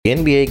The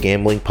NBA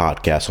Gambling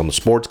Podcast on the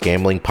Sports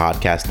Gambling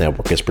Podcast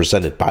Network is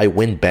presented by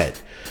WynnBET.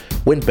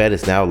 WynnBET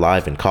is now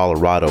live in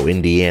Colorado,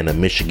 Indiana,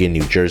 Michigan,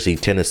 New Jersey,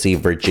 Tennessee,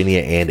 Virginia,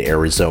 and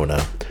Arizona.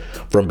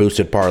 From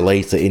boosted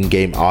parlays to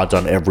in-game odds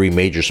on every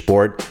major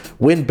sport,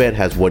 WynnBET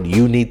has what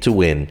you need to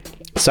win.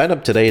 Sign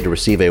up today to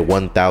receive a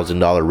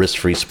 $1,000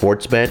 risk-free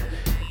sports bet.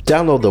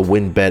 Download the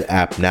WynnBET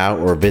app now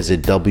or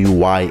visit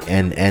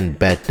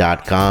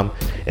wynnbet.com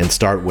and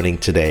start winning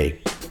today.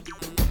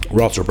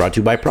 We're also brought to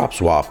you by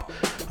PropSwap,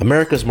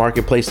 America's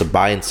marketplace to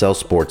buy and sell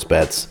sports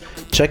bets.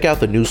 Check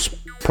out the new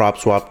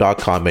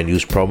PropSwap.com and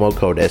use promo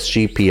code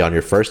SGP on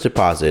your first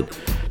deposit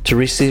to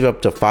receive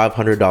up to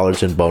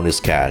 $500 in bonus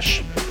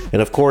cash.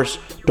 And of course,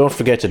 don't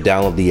forget to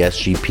download the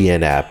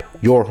SGPN app,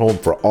 your home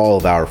for all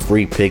of our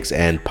free picks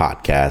and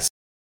podcasts.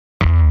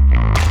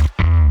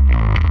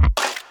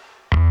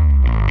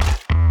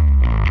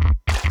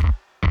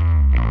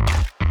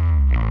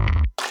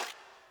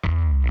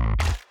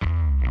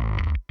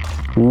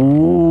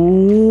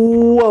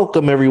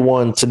 Welcome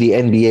everyone to the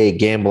NBA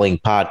Gambling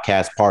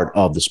Podcast, part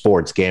of the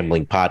Sports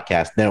Gambling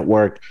Podcast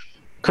Network.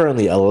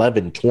 Currently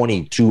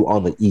 11:22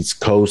 on the East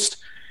Coast,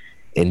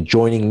 and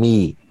joining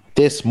me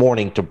this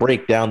morning to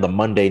break down the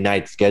Monday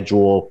night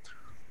schedule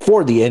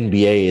for the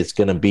NBA is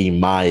going to be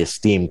my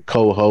esteemed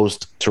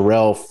co-host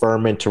Terrell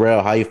Furman.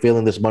 Terrell, how you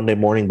feeling this Monday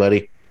morning,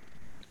 buddy?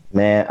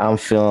 Man, I'm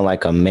feeling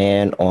like a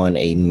man on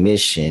a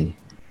mission.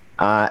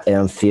 I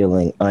am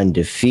feeling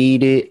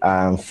undefeated.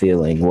 I'm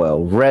feeling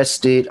well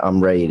rested.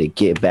 I'm ready to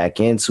get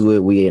back into it.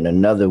 We in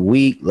another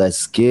week.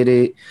 Let's get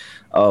it.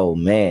 Oh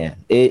man,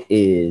 it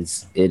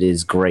is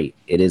great.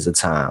 It is a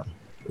time.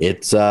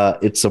 It's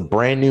a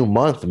brand new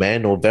month,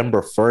 man.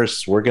 November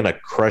 1st. We're gonna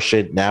crush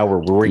it now.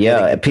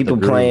 We're people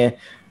playing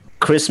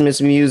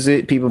Christmas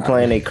music. People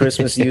playing a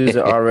Christmas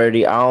music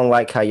already. I don't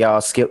like how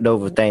y'all skipped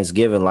over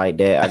Thanksgiving like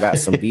that. I got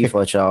some beef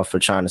with y'all for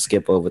trying to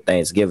skip over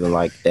Thanksgiving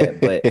like that,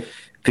 but.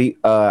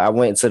 I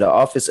went to the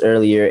office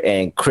earlier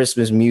and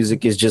Christmas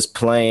music is just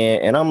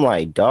playing and I'm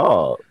like,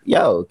 dog,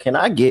 yo, can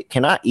I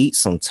eat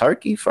some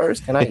turkey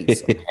first? Can I eat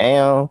some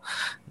ham?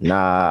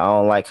 Nah, I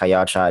don't like how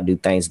y'all try to do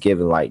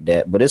Thanksgiving like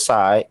that, but it's all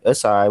right.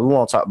 It's all right. We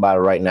won't talk about it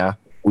right now.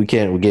 We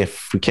can't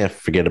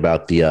forget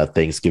about the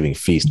Thanksgiving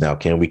feast now,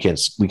 can we? Can't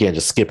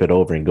just skip it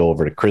over and go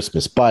over to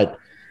Christmas. But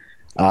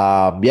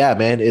yeah,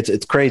 man,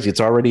 it's crazy.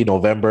 It's already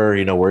November.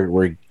 You know,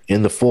 we're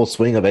in the full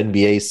swing of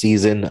NBA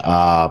season.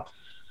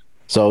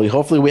 So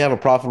hopefully we have a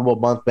profitable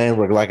month, man.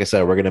 Like I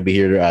said, we're going to be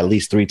here at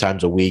least 3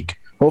 times a week,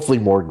 hopefully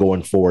more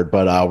going forward,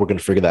 but we're going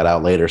to figure that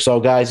out later. So,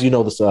 guys, you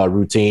know this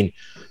routine.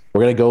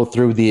 We're going to go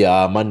through the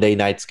Monday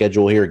night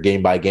schedule here,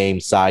 game by game,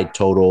 side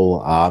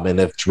total,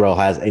 and if Terrell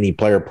has any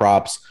player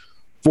props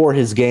for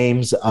his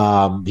games,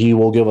 he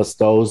will give us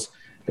those.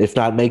 If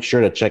not, make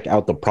sure to check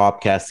out the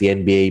Propcast, the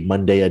NBA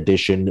Monday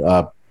edition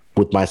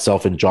with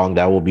myself and Jong.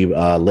 That will be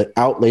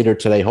out later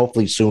today,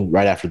 hopefully soon,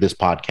 right after this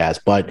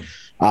podcast. But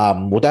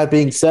with that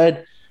being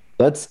said,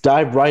 let's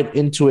dive right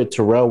into it,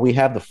 Terrell. We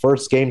have the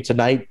first game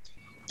tonight.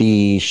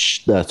 The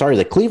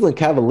Cleveland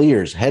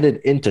Cavaliers headed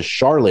into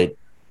Charlotte,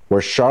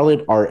 where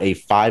Charlotte are a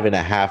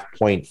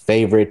 5.5-point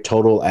favorite,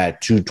 total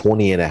at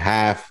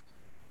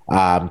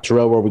 220.5.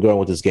 Terrell, where are we going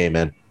with this game,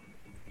 man?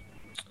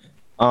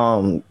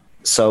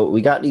 So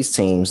we got these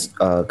teams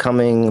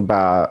coming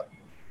about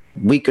a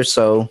week or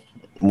so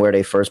where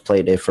they first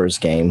played their first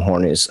game.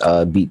 Hornets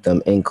beat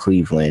them in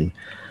Cleveland.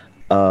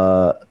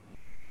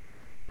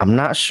 I'm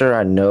not sure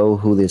I know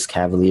who this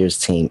Cavaliers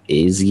team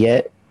is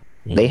yet.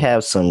 Mm-hmm. They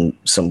have some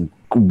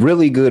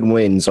really good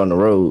wins on the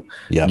road,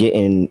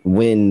 getting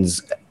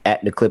wins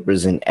at the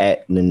Clippers and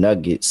at the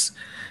Nuggets.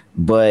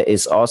 But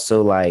it's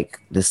also like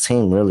this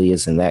team really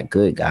isn't that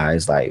good,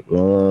 guys. Like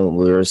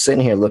we're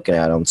sitting here looking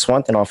at them,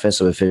 20th in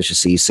offensive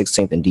efficiency,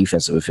 16th in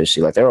defensive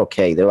efficiency. Like they're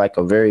okay. They're like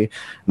a very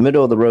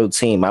middle of the road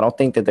team. I don't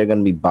think that they're going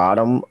to be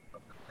bottom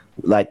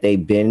like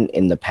they've been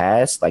in the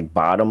past, like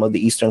bottom of the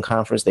Eastern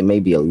Conference. They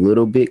may be a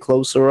little bit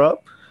closer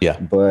up. Yeah.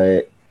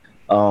 But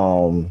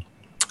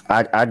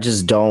I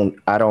just don't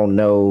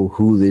know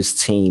who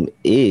this team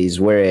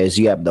is. Whereas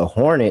you have the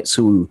Hornets,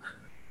 who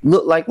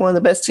look like one of the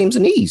best teams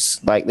in the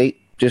East. Like they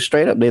just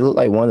straight up, they look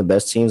like one of the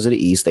best teams of the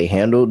East. They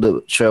handled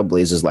the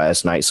Trailblazers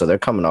last night, so they're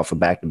coming off a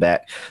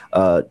back-to-back.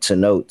 To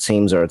note,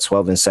 teams are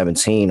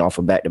 12-17 off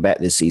a back-to-back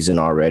this season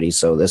already,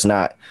 so that's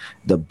not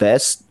the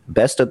best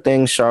of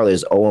things. Charlotte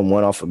is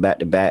 0-1 off a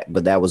back-to-back,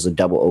 but that was a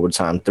double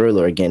overtime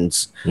thriller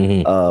against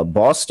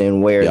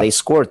Boston, where they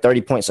scored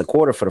 30 points a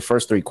quarter for the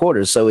first 3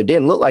 quarters, so it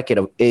didn't look like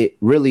it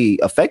really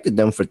affected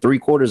them for 3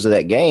 quarters of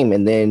that game,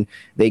 and then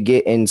they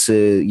get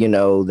into, you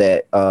know,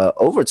 that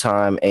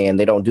overtime, and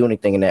they don't do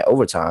anything in that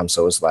overtime,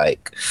 so it's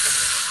like,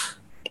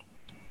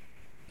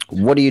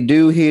 what do you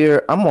do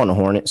here? I'm on the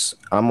Hornets.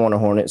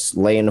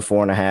 Laying the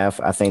 4.5.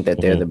 I think that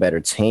they're the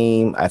better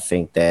team. I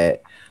think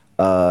that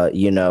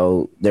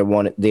they're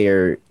one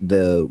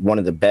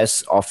of the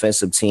best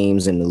offensive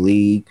teams in the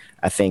league.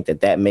 I think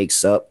that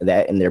makes up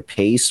that, in their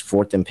pace,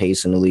 4th in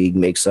pace in the league,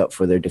 makes up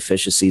for their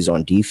deficiencies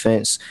on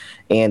defense.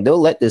 And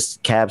they'll let this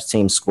Cavs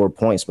team score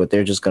points, but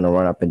they're just going to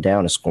run up and down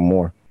and score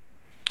more.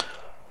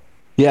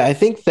 Yeah, I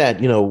think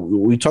that,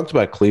 we talked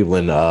about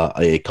Cleveland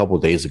a couple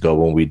of days ago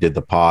when we did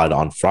the pod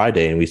on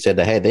Friday, and we said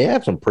that, hey, they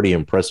have some pretty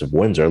impressive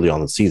wins early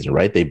on the season,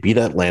 right? They beat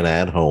Atlanta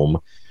at home.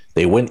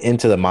 They went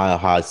into the Mile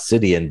High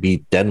City and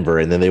beat Denver,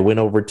 and then they went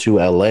over to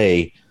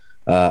LA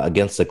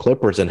against the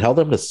Clippers and held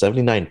them to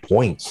 79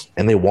 points,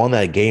 and they won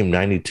that game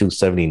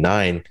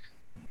 92-79.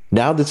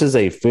 Now this is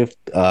a fifth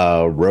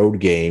road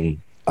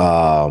game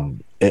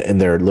in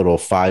their little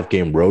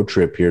 5-game road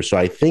trip here. So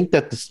I think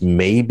that this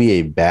may be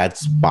a bad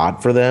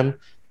spot for them.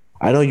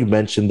 I know you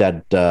mentioned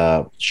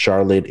that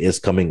Charlotte is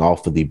coming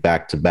off of the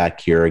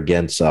back-to-back here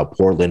against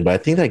Portland, but I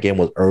think that game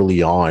was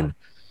early on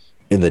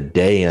in the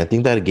day, and I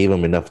think that gave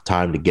them enough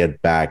time to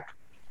get back,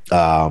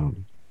 back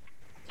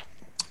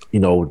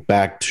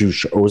to,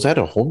 or was that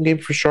a home game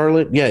for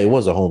Charlotte? Yeah, it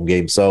was a home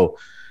game. So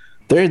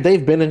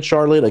they've been in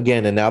Charlotte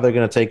again, and now they're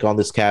going to take on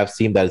this Cavs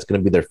team that is going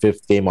to be their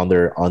 5th game on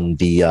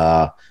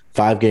the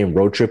 5-game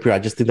road trip here. I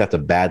just think that's a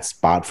bad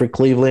spot for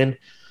Cleveland.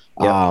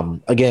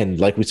 Yep. Again,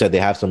 like we said, they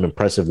have some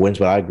impressive wins,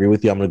 but I agree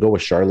with you. I'm going to go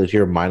with Charlotte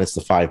here, minus the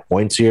 5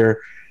 points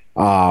here.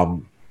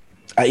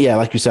 Yeah,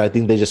 like you said, I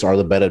think they just are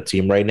the better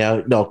team right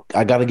now. No,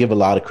 I got to give a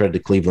lot of credit to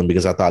Cleveland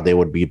because I thought they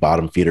would be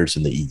bottom feeders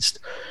in the East.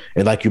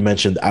 And like you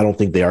mentioned, I don't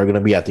think they are going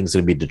to be. I think it's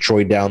going to be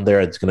Detroit down there.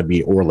 It's going to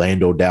be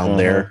Orlando down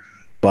there.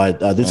 But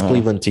this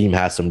Cleveland team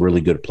has some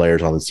really good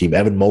players on the team.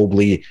 Evan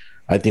Mobley,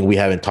 I think we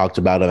haven't talked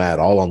about him at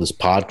all on this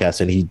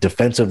podcast. And he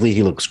defensively,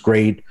 he looks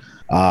great.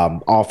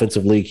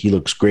 Offensively, he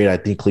looks great. I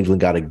think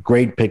Cleveland got a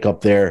great pick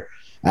up there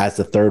as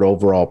the 3rd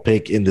overall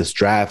pick in this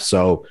draft.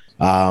 So,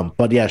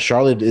 but yeah,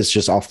 Charlotte is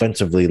just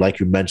offensively, like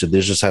you mentioned,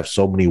 they just have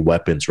so many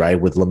weapons, right?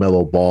 With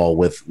LaMelo Ball,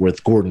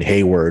 with Gordon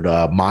Hayward,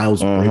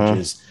 Miles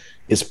Bridges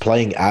is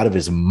playing out of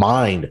his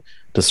mind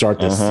to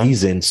start the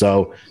season.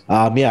 So,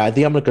 yeah, I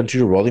think I'm going to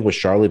continue rolling with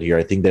Charlotte here.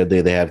 I think that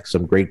they have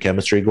some great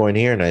chemistry going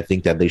here, and I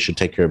think that they should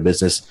take care of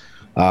business.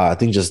 I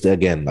think just,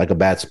 again, like a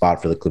bad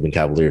spot for the Cleveland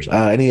Cavaliers.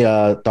 Any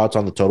thoughts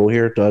on the total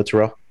here,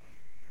 Terrell?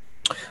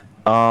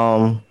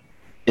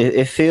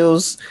 It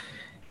feels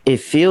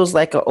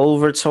like an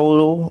over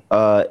total.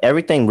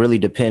 Everything really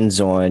depends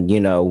on,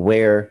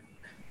 where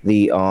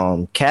the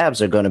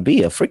Cavs are going to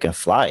be. A freaking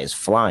fly is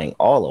flying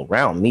all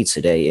around me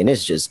today, and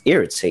it's just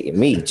irritating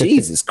me.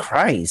 Jesus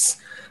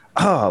Christ.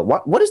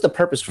 What is the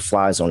purpose for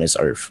flies on this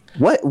earth?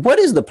 What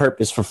is the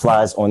purpose for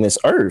flies on this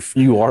earth?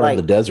 You are in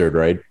the desert,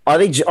 right? Are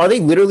they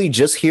literally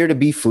just here to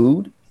be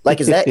food?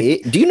 Like, is that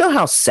it? Do you know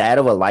how sad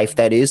of a life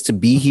that is to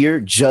be here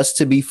just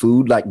to be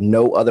food, like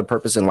no other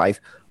purpose in life?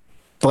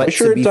 Are you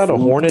sure it's not a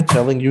Hornet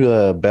telling you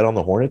to bet on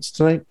the Hornets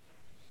tonight?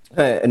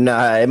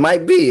 Nah, it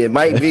might be. It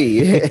might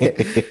be.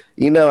 I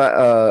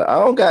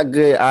don't got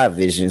good eye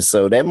vision,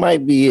 so that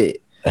might be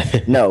it.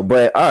 No,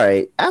 but all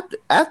right.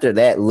 After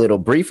that little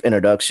brief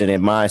introduction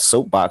in my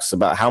soapbox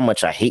about how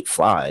much I hate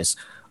flies,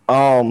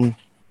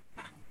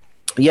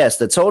 yes,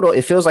 the total,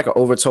 it feels like an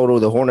over total.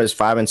 The Hornets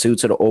 5-2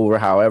 to the over.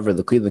 However,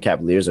 the Cleveland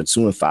Cavaliers are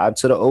 2-5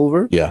 to the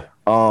over. Yeah.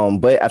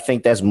 But I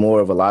think that's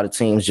more of a lot of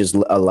teams just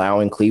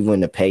allowing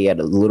Cleveland to play at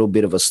a little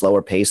bit of a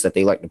slower pace that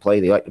they like to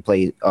play. They like to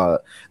play,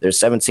 they're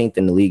 17th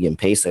in the league in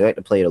pace. They like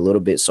to play at a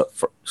little bit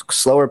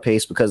slower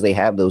pace because they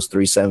have those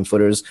 3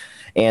 7-footers,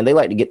 and they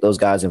like to get those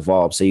guys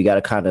involved. So you got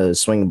to kind of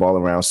swing the ball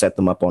around, set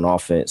them up on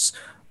offense.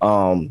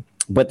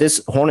 But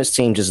this Hornets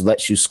team just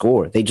lets you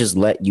score. They just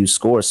let you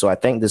score. So I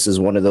think this is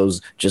one of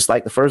those, just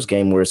like the first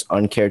game, where it's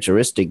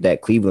uncharacteristic that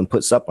Cleveland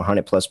puts up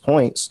 100+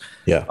 points.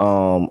 Yeah.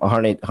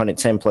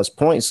 110+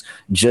 points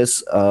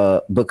just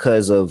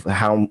because of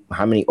how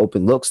many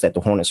open looks that the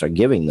Hornets are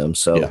giving them.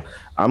 So yeah.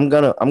 I'm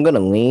gonna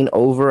lean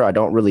over. I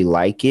don't really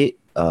like it,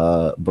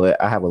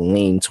 but I have a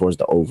lean towards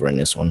the over in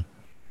this one.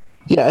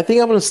 Yeah, I think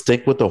I'm going to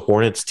stick with the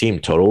Hornets team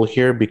total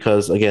here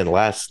because, again,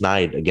 last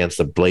night against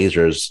the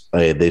Blazers,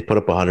 they put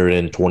up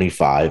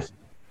 125.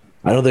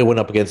 I know they went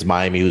up against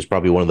Miami, who's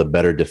probably one of the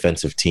better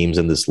defensive teams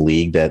in this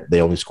league, that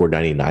they only scored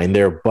 99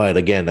 there. But,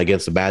 again,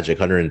 against the Magic,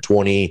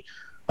 120,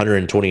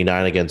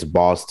 129 against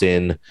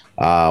Boston,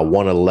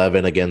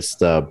 111 against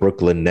the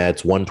Brooklyn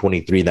Nets,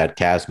 123 that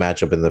Cavs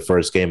matchup in the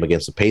first game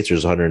against the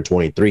Pacers,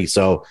 123.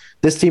 So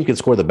this team can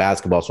score the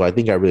basketball, so I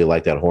think I really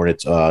like that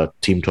Hornets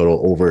team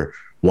total over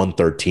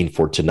 113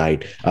 for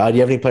tonight. Do you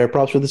have any player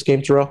props for this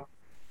game, Terrell?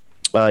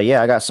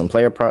 Yeah, I got some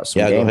player props,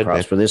 game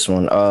props for this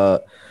one.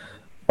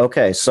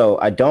 Okay, so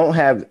I don't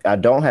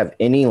have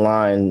any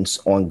lines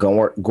on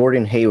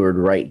Gordon Hayward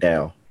right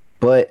now,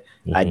 but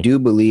I do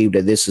believe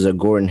that this is a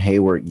Gordon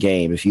Hayward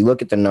game. If you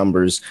look at the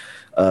numbers,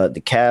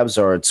 the Cavs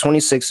are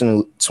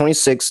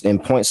 26 in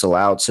points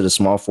allowed to the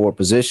small forward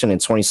position and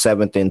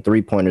 27th in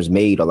 3-pointers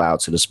made allowed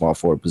to the small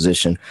forward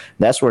position.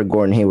 That's where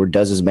Gordon Hayward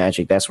does his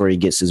magic. That's where he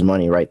gets his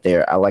money right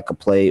there. I like a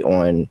play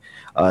on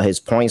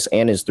his points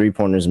and his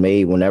 3-pointers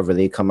made whenever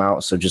they come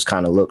out. So just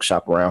kind of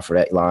shop around for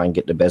that line,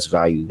 get the best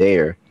value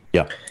there.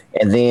 Yeah.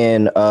 And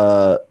then,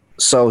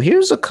 so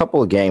here's a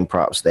couple of game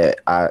props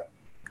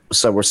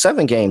so we're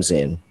 7 games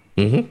in.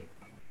 Mm-hmm.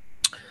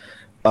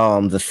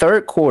 The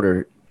third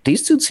quarter,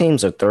 these two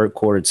teams are third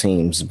quarter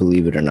teams,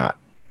 believe it or not.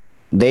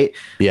 The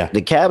Yeah.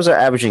 Cavs are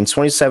averaging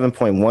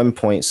 27.1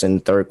 points in the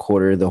third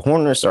quarter. The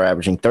Hornets are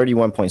averaging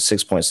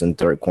 31.6 points in the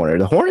third quarter.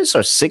 The Hornets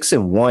are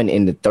 6-1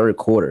 in the third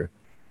quarter.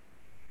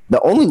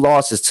 The only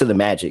loss is to the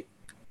Magic.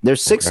 They're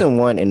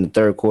 6-1 in the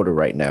third quarter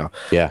right now.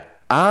 Yeah.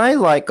 I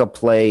like a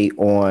play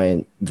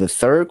on the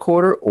third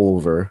quarter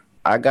over.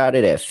 I got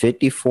it at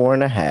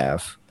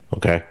 54.5.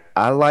 Okay.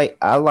 I like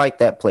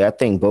that play. I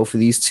think both of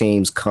these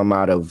teams come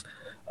out of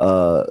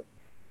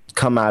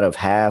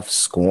half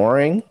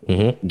scoring,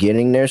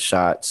 getting their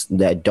shots.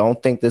 That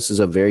don't think this is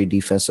a very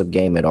defensive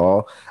game at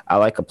all. I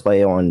like a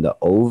play on the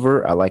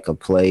over. I like a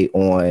play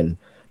on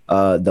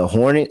the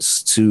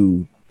Hornets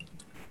to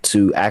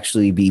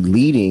actually be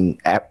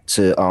leading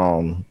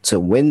to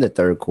win the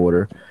third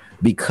quarter,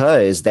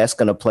 because that's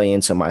going to play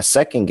into my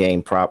second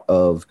game prop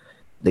of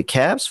the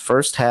Cavs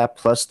first half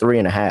plus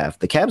 3.5.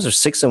 The Cavs are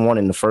 6-1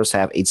 in the first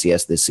half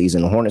ATS this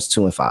season. The Hornets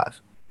 2-5.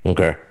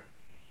 Okay.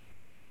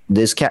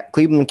 This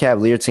Cleveland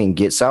Cavalier team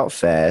gets out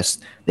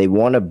fast. They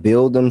want to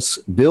build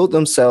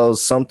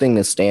themselves something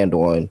to stand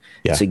on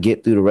to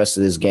get through the rest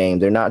of this game.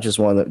 They're not just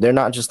they're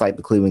not just like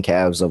the Cleveland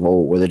Cavs of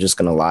old, where they're just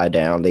going to lie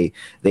down. They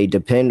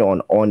depend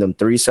on them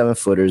 3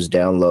 7-footers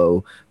down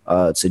low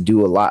to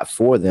do a lot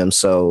for them.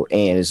 So,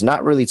 and it's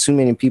not really too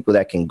many people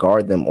that can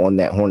guard them on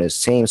that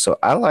Hornets team. So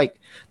I like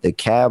the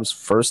Cavs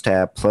first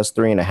half plus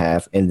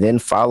 3.5, and then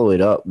follow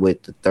it up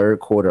with the third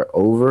quarter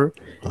over.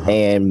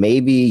 And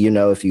maybe,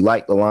 if you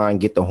like the line,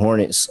 get the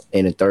Hornets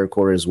in the third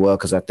quarter as well,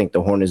 because I think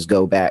the Hornets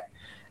go back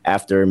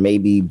after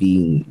maybe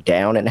being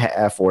down at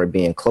half or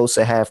being close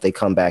at half. They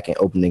come back and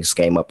open this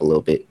game up a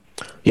little bit.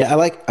 Yeah, I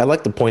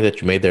like the point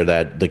that you made there,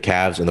 that the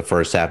Cavs in the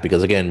first half,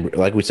 because again,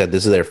 like we said,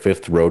 this is their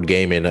 5th road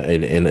game in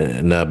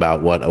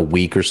about a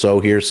week or so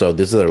here. So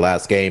this is their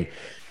last game.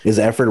 Is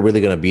effort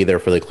really going to be there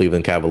for the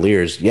Cleveland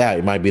Cavaliers? Yeah,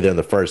 it might be there in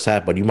the first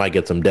half, but you might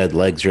get some dead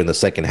legs here in the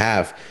second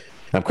half.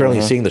 I'm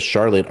currently seeing the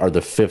Charlotte are the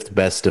 5th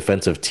best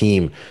defensive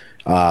team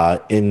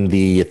in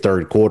the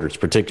third quarters,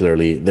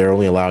 particularly. They're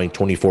only allowing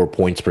 24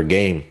 points per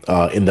game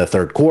in the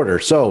third quarter.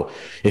 So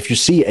if you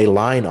see a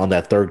line on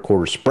that third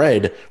quarter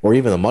spread, or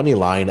even the money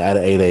line at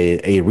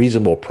a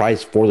reasonable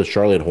price for the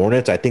Charlotte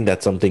Hornets, I think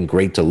that's something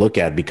great to look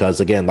at,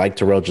 because, again, like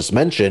Terrell just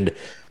mentioned,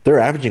 they're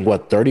averaging,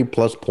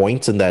 30-plus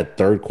points in that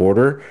third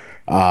quarter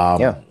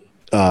for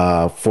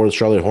the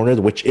Charlotte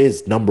Hornets, which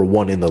is number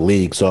 1 in the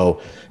league.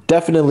 So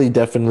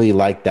definitely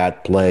like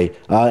that play.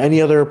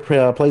 Any other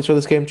plays for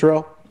this game,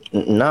 Terrell?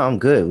 No, I'm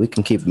good. We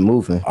can keep it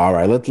moving. All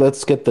right,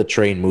 let's get the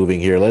train moving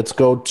here. Let's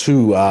go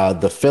to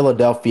the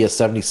Philadelphia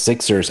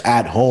 76ers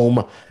at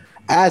home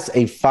as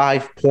a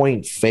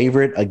 5-point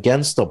favorite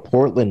against the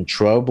Portland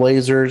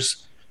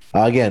Trailblazers.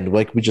 Again,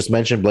 like we just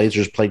mentioned,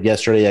 Blazers played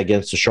yesterday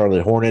against the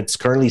Charlotte Hornets,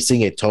 currently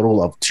seeing a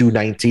total of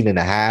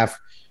 219.5.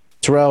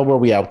 Terrell, where are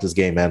we out with this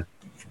game, man?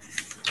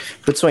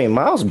 Between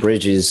Miles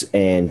Bridges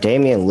and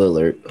Damian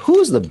Lillard,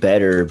 who's the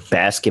better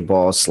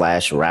basketball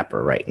 /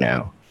 rapper right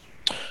now?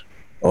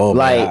 Oh,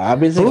 like,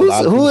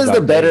 who is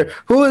the better?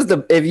 Who is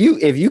the if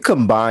you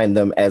combine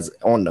them as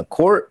on the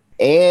court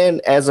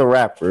and as a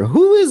rapper?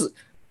 Who is?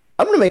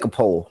 I'm gonna make a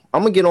poll.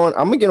 I'm gonna get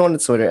on the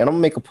Twitter and I'm gonna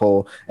make a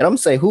poll and I'm gonna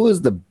say who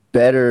is the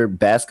better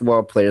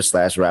basketball player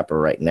 / rapper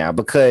right now,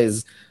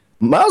 because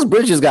Miles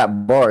Bridges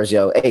got bars,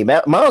 yo. Hey,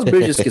 Miles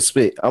Bridges can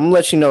spit. I'm gonna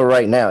let you know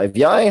right now. If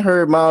y'all ain't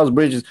heard Miles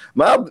Bridges,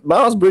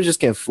 Miles Bridges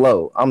can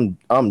flow.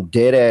 I'm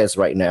dead ass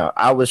right now.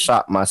 I was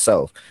shocked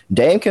myself.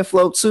 Dame can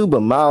flow too,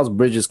 but Miles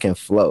Bridges can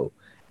flow.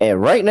 And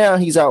right now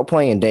he's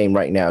outplaying Dame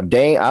right now.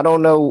 Dame, I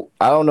don't know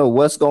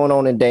what's going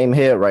on in Dame's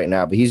head right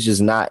now, but he's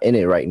just not in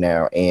it right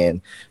now.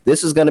 And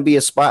this is going to be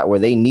a spot where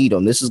they need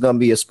him. This is going to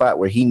be a spot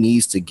where he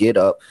needs to get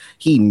up.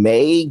 He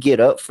may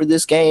get up for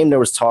this game. There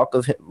was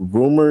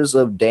rumors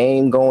of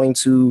Dame going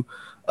to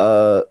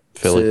the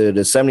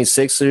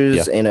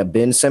 76ers in a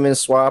Ben Simmons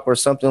swap or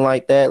something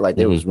like that. Like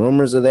there was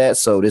rumors of that.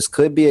 So this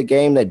could be a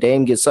game that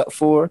Dame gets up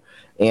for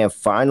and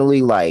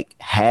finally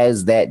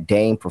has that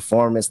Dame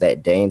performance,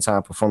 that Dame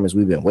time performance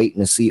we've been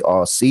waiting to see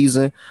all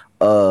season.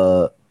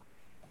 And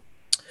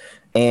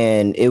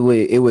it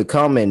would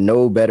come in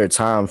no better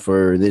time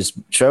for this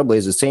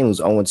Trailblazers team who's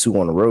 0-2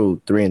 on the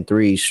road,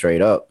 3-3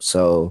 straight up.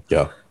 So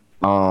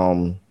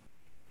when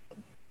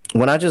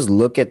I just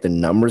look at the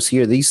numbers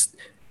here,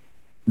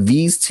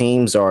 these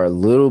teams are a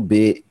little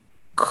bit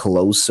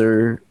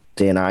closer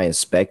than I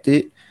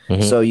expected.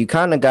 So you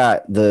kind of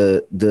got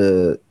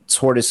the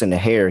tortoise and the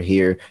hare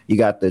here. You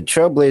got the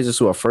Trailblazers,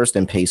 who are first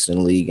in pace in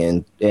the league,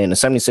 and the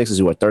 76ers,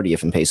 who are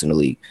 30th in pace in the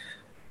league.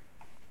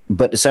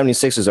 But the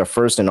 76ers are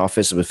first in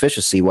offensive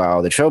efficiency,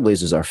 while the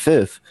Trailblazers are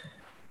 5th.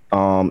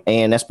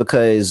 And that's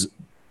because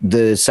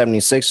the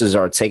 76ers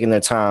are taking their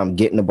time,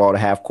 getting the ball to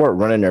half court,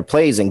 running their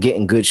plays, and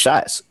getting good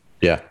shots.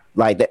 Yeah.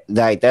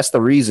 That's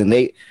the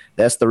reason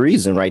that's the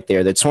reason right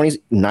there. They're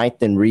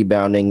 29th in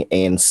rebounding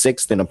and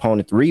 6th in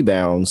opponent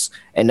rebounds.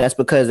 And that's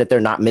because that they're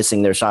not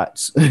missing their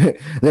shots.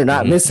 They're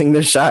not missing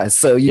their shots.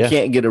 So you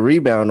can't get a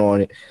rebound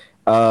on it.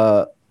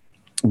 But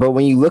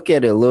when you look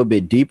at it a little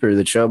bit deeper,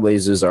 the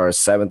Trailblazers are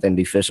 7th in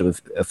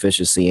defensive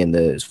efficiency and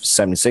the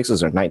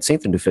 76ers are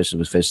 19th in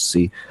defensive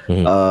efficiency.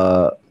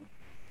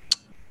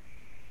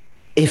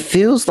 It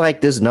feels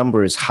like this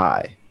number is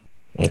high.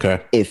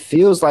 Okay. It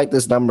feels like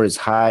this number is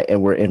high,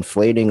 and we're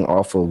inflating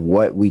off of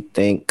what we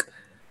think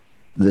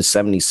the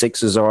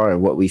 76ers are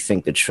and what we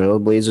think the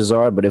Trailblazers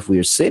are. But if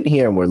we're sitting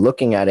here and we're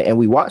looking at it and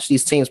we watch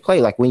these teams play,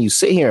 like when you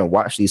sit here and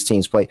watch these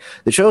teams play,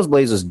 the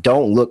Trailblazers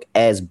don't look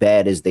as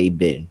bad as they've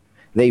been.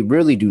 They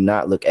really do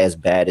not look as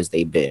bad as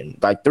they've been.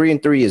 Like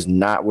 3-3 is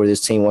not where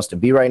this team wants to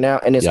be right now.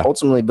 And it's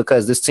ultimately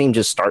because this team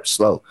just starts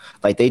slow.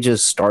 Like they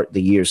just start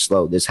the year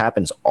slow. This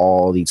happens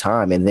all the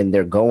time. And then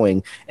they're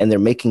going and they're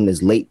making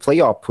this late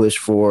playoff push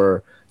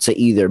to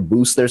either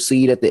boost their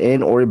seed at the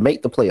end or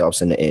make the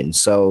playoffs in the end.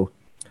 So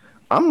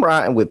I'm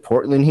riding with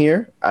Portland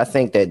here. I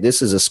think that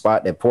this is a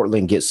spot that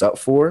Portland gets up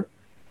for.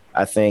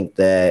 I think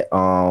that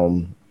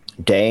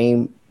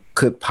Dame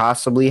could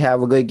possibly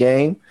have a good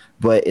game,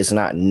 but it's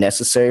not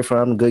necessary for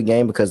them a good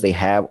game because they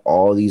have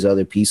all these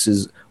other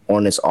pieces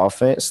on this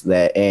offense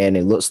and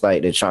it looks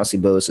like that Chauncey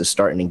Billups is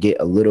starting to get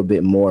a little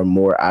bit more and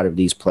more out of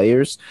these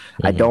players.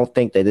 Mm-hmm. I don't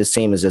think that this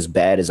team is as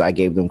bad as I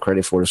gave them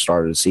credit for the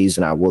start of the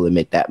season. I will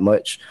admit that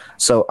much.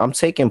 So I'm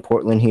taking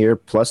Portland here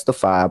plus the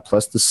 5,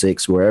 plus the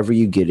 6, wherever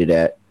you get it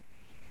at.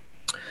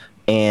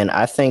 And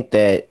I think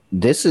that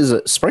this is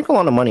a sprinkle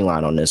on the money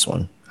line on this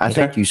one. I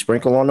think you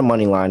sprinkle on the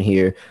money line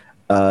here.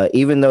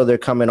 Even though they're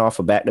coming off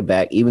a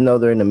back-to-back, even though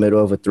they're in the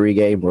middle of a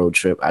 3-game road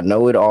trip, I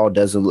know it all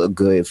doesn't look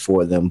good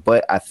for them,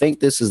 but I think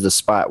this is the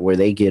spot where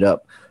they get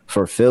up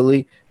for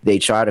Philly. They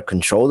try to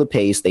control the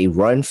pace. They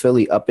run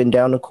Philly up and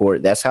down the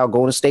court. That's how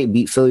Golden State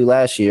beat Philly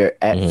last year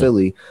at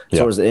Philly.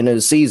 Towards the end of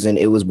the season,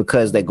 it was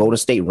because that Golden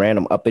State ran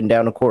them up and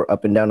down the court,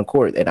 up and down the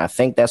court. And I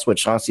think that's what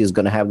Chauncey is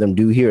going to have them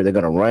do here. They're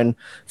going to run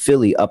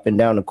Philly up and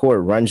down the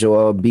court, run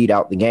Joel Embiid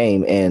out the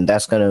game, and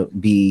that's going to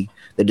be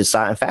the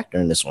deciding factor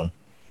in this one.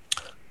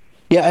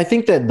 Yeah, I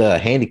think that the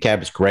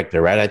handicap is correct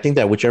there, right? I think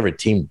that whichever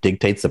team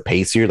dictates the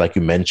pace here, like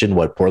you mentioned,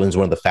 Portland's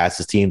one of the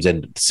fastest teams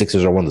and the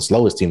Sixers are one of the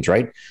slowest teams,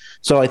 right?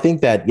 So I think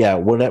that,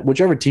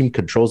 whichever team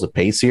controls the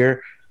pace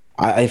here,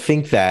 I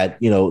think that,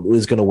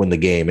 is going to win the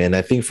game. And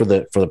I think for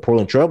the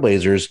Portland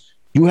Trailblazers,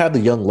 you have the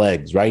young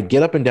legs, right?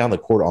 Get up and down the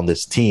court on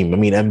this team. I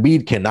mean,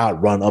 Embiid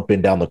cannot run up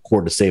and down the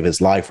court to save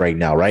his life right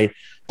now, right?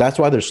 That's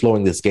why they're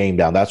slowing this game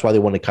down. That's why they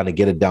want to kind of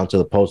get it down to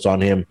the post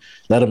on him,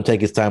 let him take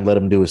his time, let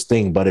him do his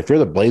thing. But if you're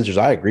the Blazers,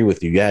 I agree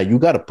with you. Yeah, you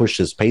got to push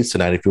this pace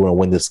tonight if you want to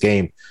win this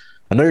game.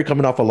 I know you're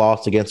coming off a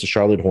loss against the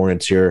Charlotte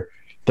Hornets here.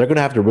 They're going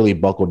to have to really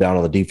buckle down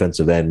on the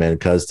defensive end, man,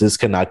 because this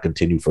cannot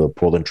continue for the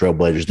Portland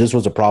Trailblazers. This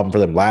was a problem for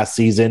them last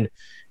season,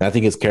 and I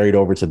think it's carried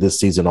over to this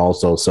season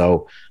also.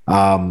 So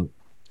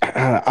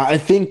I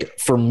think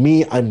for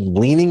me, I'm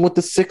leaning with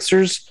the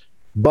Sixers,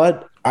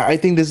 but I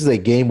think this is a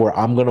game where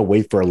I'm going to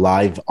wait for a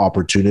live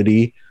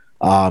opportunity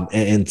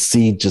and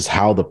see just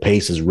how the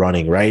pace is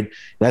running, right?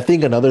 And I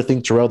think another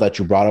thing, Terrell, that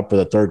you brought up for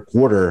the third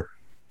quarter,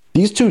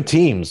 these two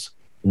teams,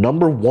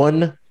 number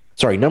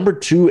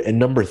 2 and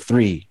number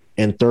 3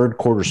 in third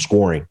quarter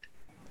scoring.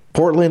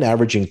 Portland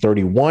averaging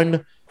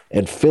 31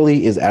 and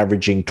Philly is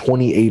averaging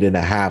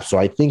 28.5. So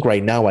I think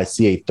right now I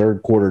see a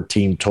third quarter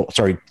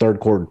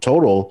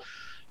total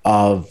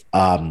of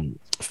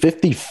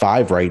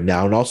 55 right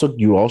now. And also,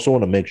 you also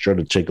want to make sure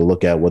to take a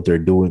look at what they're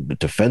doing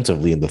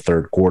defensively in the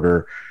third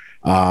quarter.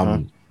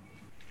 Right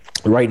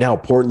now,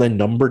 Portland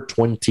number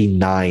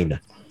 29,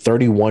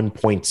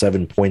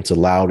 31.7 points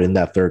allowed in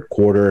that third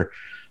quarter.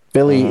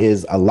 Philly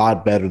is a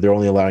lot better. They're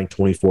only allowing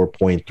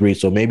 24.3.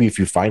 So maybe if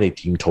you find a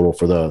team total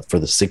for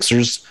the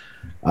Sixers,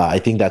 I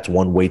think that's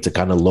one way to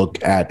kind of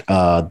look at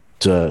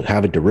to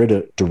have a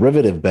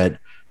derivative bet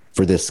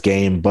for this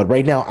game. But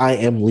right now, I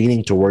am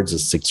leaning towards the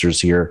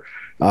Sixers here.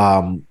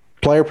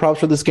 Player props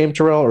for this game,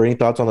 Terrell, or any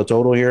thoughts on the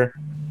total here?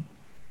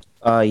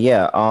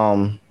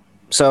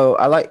 So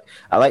I like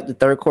the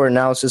third quarter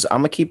analysis. I'm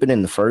gonna keep it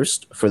in the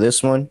first for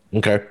this one.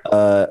 Okay.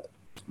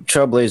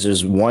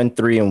 Trailblazers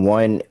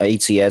 1-3-1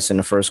 ATS in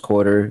the first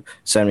quarter.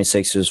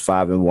 76ers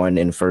 5-1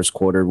 in the first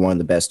quarter, one of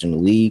the best in the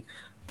league.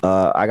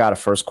 I got a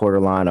first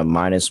quarter line of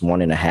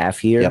 -1.5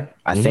 here. Yep.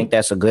 I think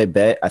that's a good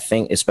bet. I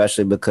think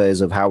especially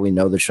because of how we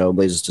know the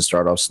Trailblazers to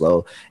start off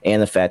slow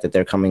and the fact that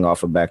they're coming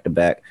off a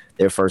back-to-back,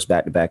 their first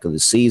back-to-back of the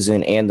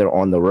season, and they're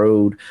on the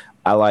road.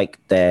 I like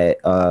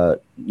that,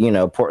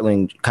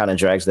 Portland kind of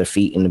drags their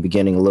feet in the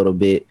beginning a little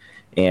bit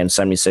and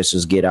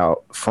 76ers get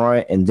out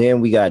front. And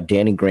then we got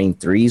Danny Green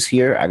threes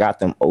here. I got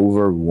them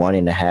over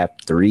 1.5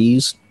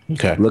 threes.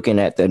 Okay. Looking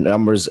at the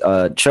numbers,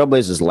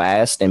 Trailblazers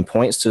last in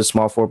points to the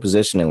small forward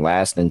position and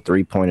last in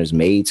 3-pointers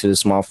made to the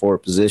small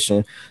forward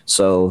position.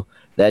 So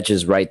that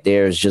just right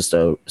there is just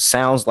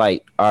sounds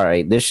like, all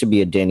right, this should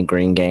be a Danny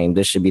Green game.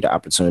 This should be the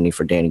opportunity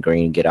for Danny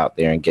Green to get out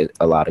there and get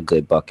a lot of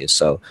good buckets.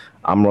 So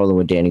I'm rolling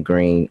with Danny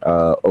Green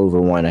over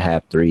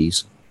 1.5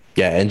 threes.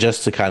 Yeah, and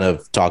just to kind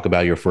of talk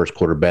about your first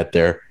quarter bet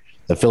there,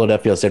 the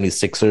Philadelphia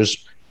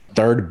 76ers,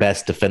 third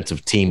best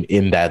defensive team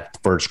in that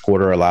first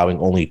quarter, allowing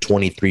only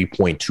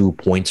 23.2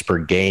 points per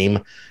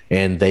game.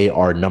 And they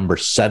are number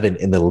 7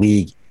 in the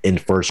league in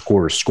first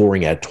quarter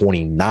scoring at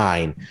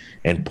 29.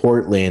 And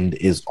Portland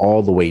is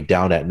all the way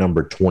down at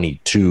number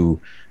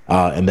 22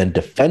 And then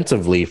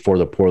defensively for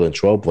the Portland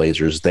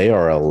Trailblazers, they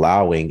are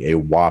allowing a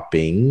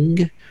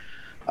whopping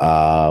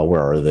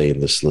where are they in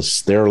this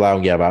list? They're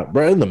allowing, about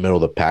right in the middle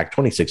of the pack,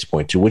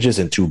 26.2, which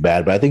isn't too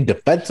bad. But I think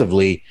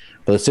defensively,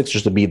 for the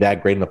Sixers to be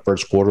that great in the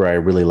first quarter, I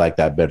really like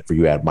that bet for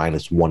you at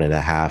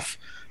 -1.5.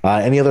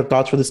 Any other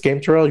thoughts for this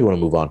game, Terrell? You want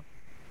to move on?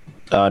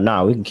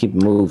 No, we can keep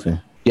moving.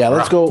 Yeah,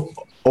 let's go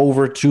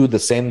over to the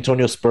San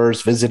Antonio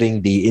Spurs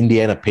visiting the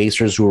Indiana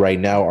Pacers, who right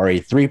now are a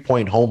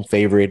 3-point home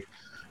favorite.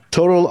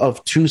 Total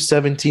of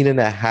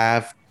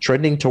 217.5,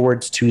 trending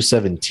towards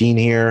 217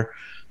 here.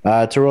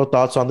 Terrell,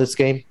 thoughts on this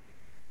game?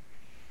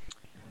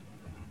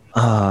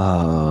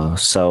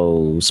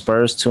 So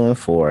Spurs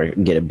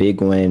 2-4 get a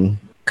big win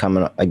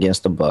coming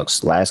against the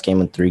Bucks. Last game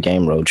of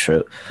 3-game road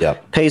trip.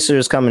 Yep.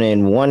 Pacers coming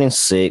in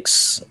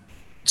 1-6,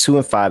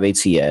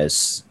 2-5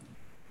 ATS.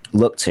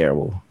 Look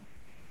terrible.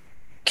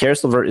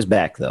 Karis LeVert is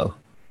back though.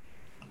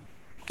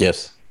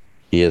 Yes,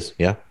 he is.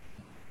 Yeah.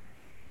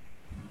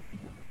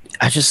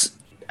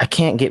 I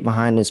can't get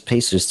behind this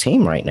Pacers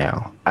team right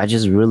now. I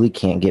just really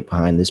can't get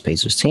behind this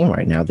Pacers team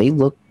right now. They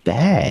look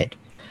bad.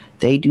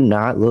 They do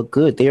not look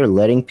good. They are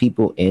letting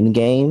people in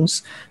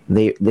games.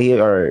 They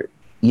are,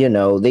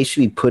 they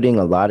should be putting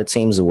a lot of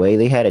teams away.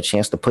 They had a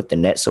chance to put the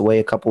Nets away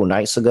a couple of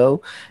nights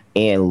ago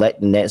and let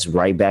the Nets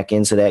right back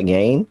into that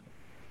game.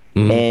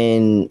 Mm-hmm.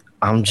 And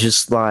I'm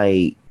just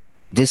like,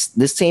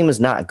 this team is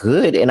not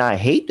good. And I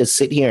hate to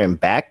sit here and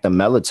back the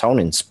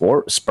melatonin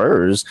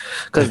Spurs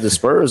because the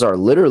Spurs are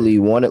literally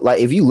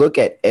if you look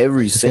at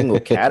every single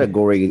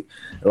category,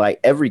 like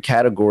every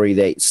category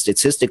that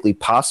statistically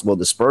possible,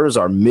 the Spurs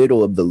are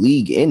middle of the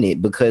league in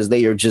it because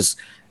they are just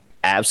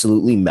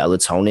absolutely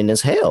melatonin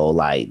as hell.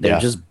 Like they're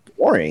just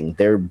boring.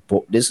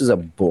 This is a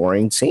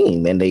boring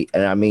team. And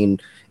I mean,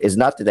 it's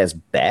not that that's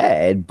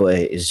bad, but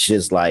it's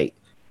just like,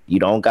 you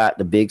don't got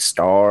the big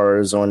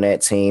stars on that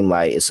team.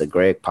 Like it's a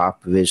Greg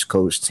Popovich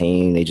coach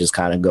team. They just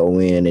kind of go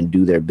in and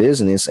do their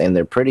business, and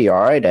they're pretty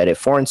all right at it.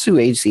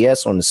 4-2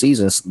 ACS on the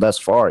season thus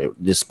far,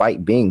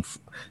 despite being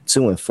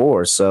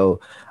 2-4.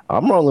 So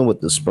I'm rolling with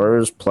the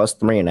Spurs plus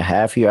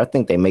 3.5 here. I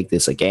think they make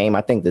this a game.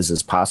 I think this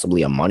is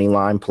possibly a money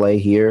line play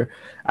here.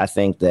 I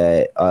think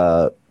that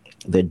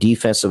the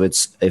defensive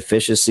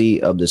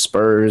efficiency of the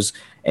Spurs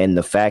and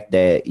the fact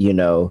that,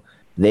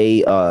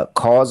 they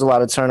cause a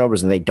lot of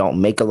turnovers and they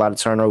don't make a lot of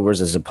turnovers,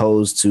 as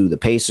opposed to the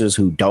Pacers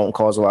who don't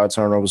cause a lot of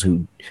turnovers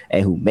who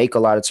make a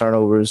lot of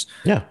turnovers.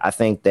 Yeah, I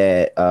think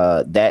that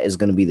that is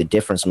going to be the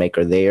difference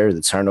maker there.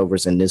 The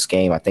turnovers in this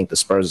game. I think the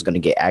Spurs is going to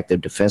get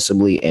active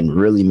defensively and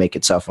really make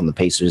it tough on the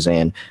Pacers,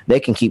 and they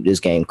can keep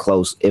this game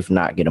close, if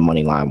not get a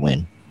money line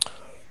win.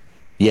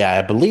 Yeah,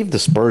 I believe the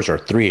Spurs are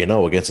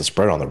 3-0 against the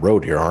spread on the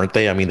road here, aren't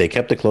they? I mean, they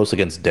kept it close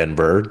against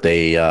Denver.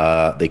 They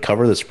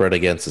covered the spread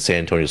against the San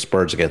Antonio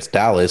Spurs against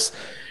Dallas. And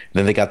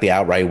then they got the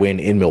outright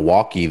win in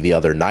Milwaukee the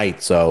other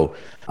night. So,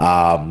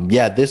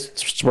 this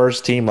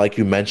Spurs team, like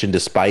you mentioned,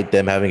 despite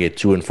them having a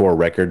 2-4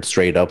 record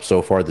straight up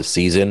so far this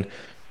season,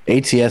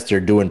 ATS, they're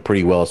doing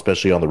pretty well,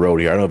 especially on the road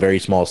here. I know a very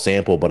small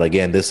sample, but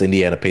again, this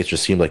Indiana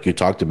Pacers team, like you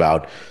talked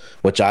about,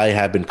 which I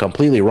have been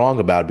completely wrong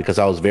about because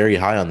I was very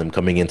high on them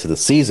coming into the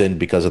season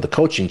because of the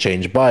coaching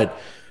change, but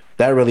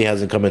that really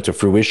hasn't come into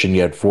fruition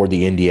yet for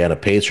the Indiana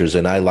Pacers,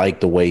 and I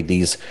like the way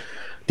these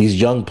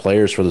young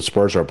players for the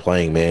Spurs are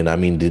playing, man. I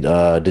mean,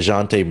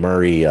 DeJounte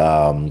Murray,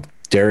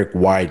 Derek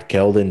White,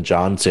 Keldon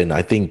Johnson,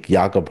 I think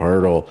Jakob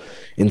Poeltl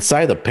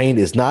inside the paint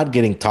is not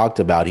getting talked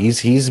about.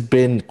 He's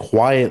been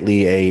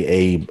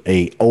quietly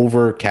a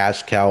over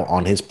cash cow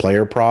on his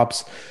player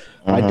props.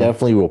 I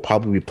definitely will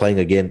probably be playing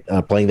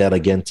that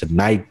again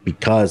tonight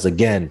because,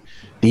 again,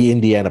 the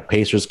Indiana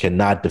Pacers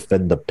cannot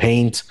defend the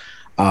paint.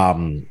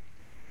 And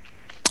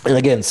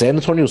again, San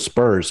Antonio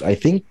Spurs,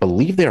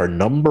 believe they are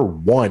number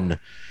 1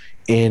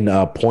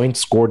 in points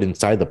scored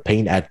inside the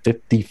paint at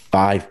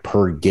 55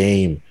 per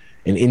game.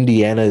 And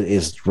Indiana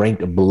is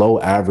ranked below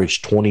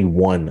average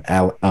 21,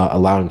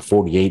 allowing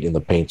 48 in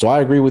the paint. So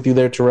I agree with you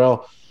there,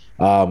 Terrell.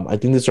 I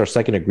think this is our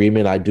second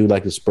agreement. I do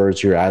like the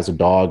Spurs here as a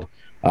dog.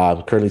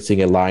 I'm currently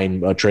seeing a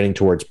line trending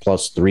towards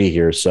 +3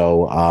 here.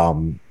 So,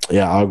 I'll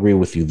agree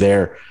with you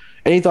there.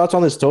 Any thoughts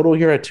on this total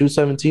here at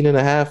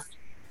 217.5?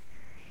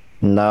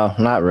 No,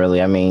 not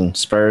really. I mean,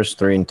 Spurs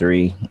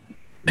 3-3,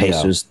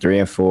 Pacers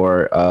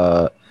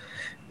 3-4.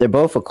 They're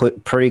both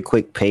pretty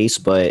quick pace,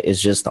 but it's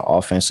just the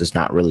offense is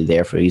not really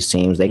there for these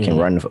teams. They can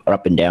run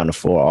up and down the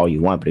floor all you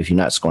want, but if you're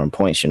not scoring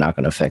points, you're not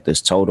going to affect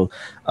this total.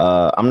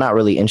 I'm not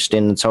really interested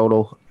in the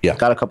total. Yeah,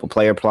 got a couple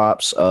player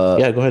props. Go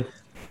ahead.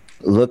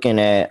 Looking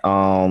at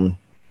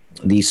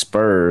the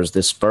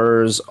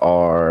Spurs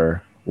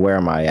are, where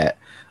am I at?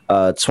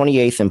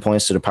 28th in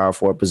points to the power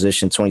forward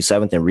position,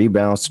 27th in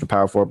rebounds to the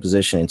power forward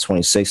position, and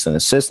 26th in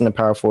assists in the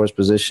power forward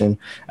position.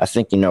 I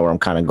think you know where I'm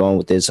kind of going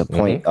with this.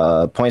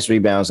 Points,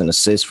 rebounds, and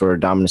assists for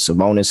Domantas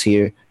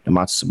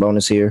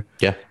Sabonis here.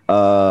 Yeah.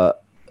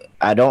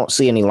 I don't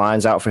see any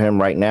lines out for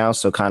him right now,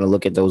 so kind of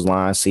look at those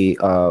lines, see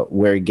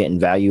where you're getting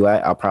value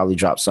at. I'll probably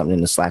drop something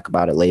in the Slack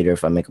about it later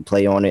if I make a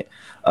play on it.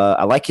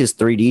 I like his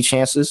 3D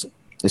chances.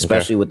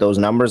 especially with those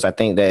numbers. I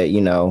think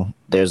that,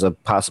 there's a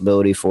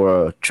possibility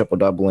for a triple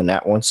double in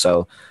that one.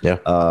 So Yeah.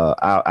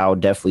 I'll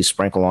definitely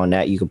sprinkle on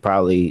that. You could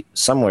probably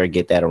somewhere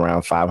get that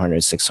around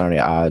 500, 600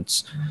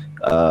 odds,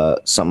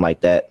 something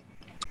like that.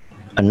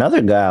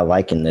 Another guy I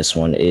like in this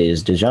one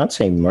is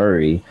DeJounte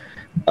Murray.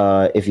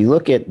 If you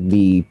look at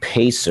the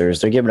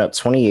Pacers, they're giving up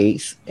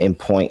 28th in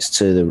points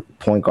to the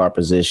point guard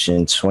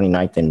position,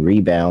 29th in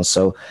rebounds.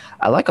 So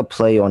I like a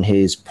play on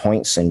his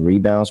points and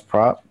rebounds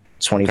prop,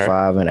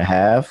 25 and a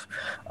half.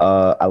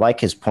 I like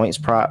his points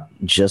prop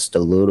just a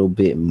little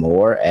bit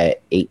more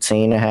at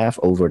 18 and a half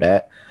over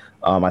that.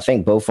 I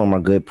think both of them are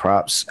good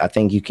props. I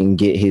think you can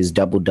get his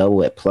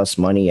double-double at plus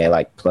money at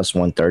like plus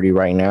 130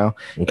 right now.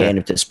 Okay. And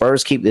if the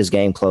Spurs keep this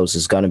game close,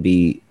 it's going to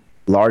be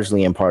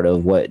largely in part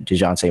of what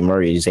DeJounte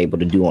Murray is able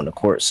to do on the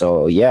court.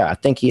 So, yeah, I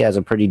think he has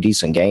a pretty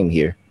decent game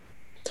here.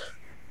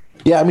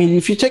 Yeah, I mean,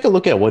 if you take a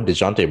look at what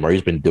DeJounte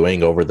Murray's been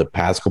doing over the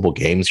past couple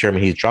games here, I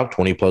mean, he's dropped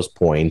 20-plus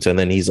points, and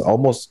then he's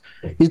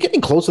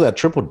getting close to that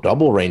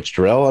triple-double range,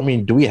 Terrell. I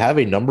mean, do we have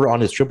a number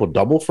on his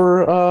triple-double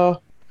for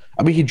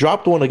I mean, he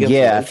dropped one against the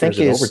Lakers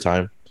in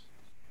overtime.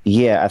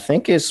 Yeah, I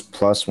think it's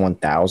plus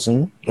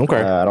 1,000.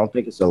 Okay. I don't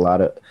think it's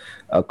a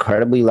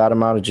incredibly lot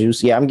amount of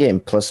juice. Yeah, I'm getting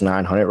plus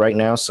 900 right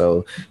now,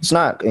 so it's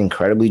not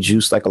incredibly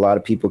juiced like a lot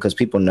of people, because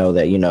people know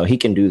that, he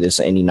can do this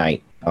any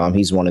night.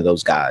 He's one of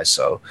those guys.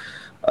 So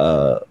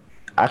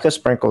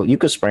you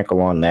could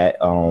sprinkle on that,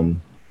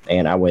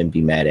 and I wouldn't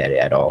be mad at it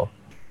at all.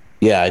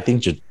 Yeah, I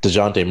think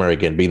DeJounte Murray,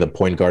 again, being the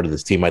point guard of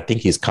this team, I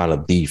think he's kind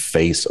of the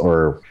face,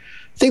 or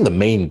I think the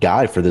main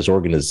guy for this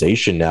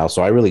organization now.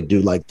 So I really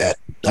do like that.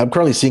 I'm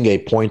currently seeing a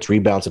points,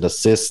 rebounds, and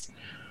assists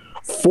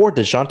for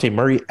DeJounte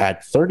Murray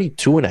at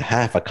 32 and a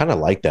half. I kind of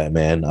like that,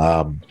 man.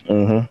 I'm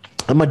going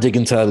to dig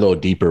into that a little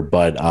deeper,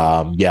 but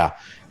yeah.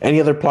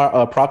 Any other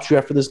props you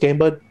have for this game,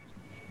 bud?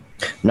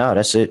 No,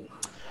 that's it.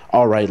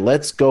 All right,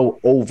 let's go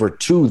over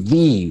to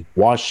the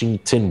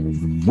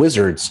Washington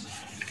Wizards,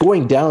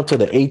 going down to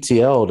the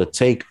ATL to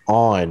take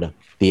on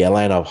the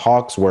Atlanta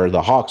Hawks, where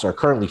the Hawks are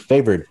currently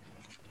favored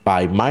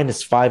by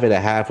minus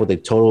 5.5 with a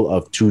total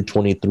of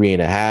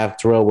 223.5.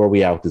 Terrell, where are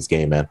we at with this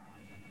game, man?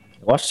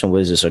 Washington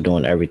Wizards are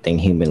doing everything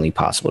humanly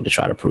possible to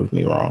try to prove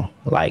me wrong.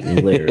 Like,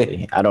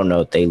 literally. I don't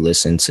know if they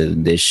listen to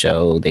this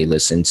show. They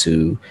listen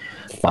to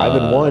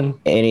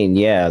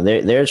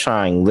 5-1. They're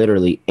trying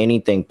literally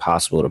anything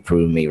possible to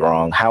prove me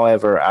wrong.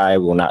 However, I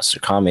will not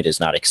succumb. It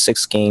is not a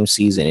 6-game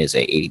season. It is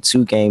a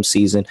 82-game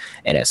season.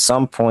 And at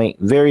some point,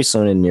 very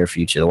soon in the near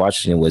future, the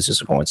Washington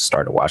Wizards are going to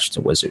start a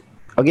Washington Wizard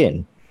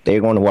again.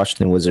 They're going to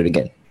Washington Wizard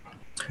again.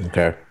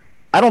 Okay.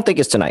 I don't think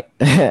it's tonight.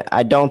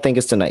 I don't think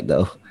it's tonight,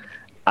 though.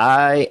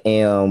 I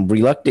am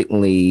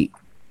reluctantly,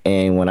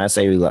 and when I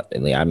say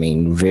reluctantly, I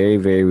mean very,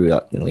 very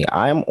reluctantly,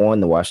 I am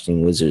on the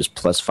Washington Wizards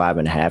plus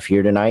 5.5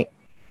 here tonight.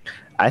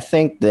 I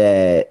think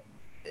that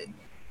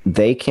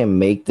they can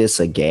make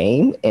this a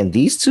game, and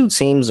these two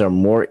teams are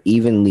more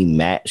evenly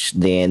matched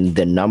than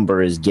the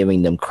number is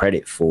giving them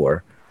credit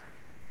for.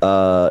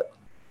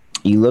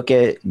 You look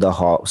at the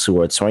Hawks,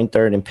 who are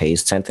 23rd in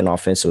pace, 10th in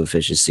offensive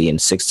efficiency, and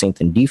 16th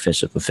in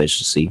defensive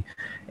efficiency.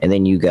 And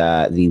then you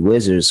got the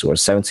Wizards, who are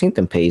 17th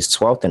in pace,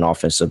 12th in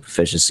offensive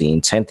efficiency,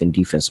 and 10th in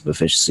defensive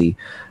efficiency.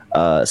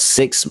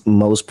 6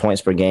 most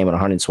points per game and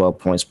 112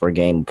 points per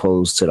game,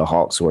 opposed to the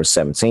Hawks, who are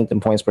 17th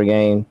in points per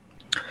game.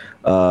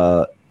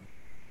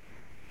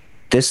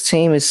 This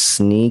team is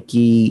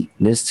sneaky.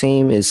 This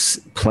team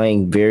is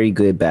playing very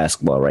good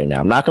basketball right now.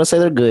 I'm not going to say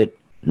they're good.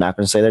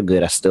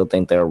 I still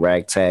think they're a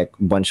ragtag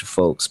bunch of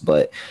folks,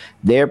 but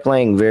they're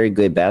playing very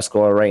good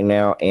basketball right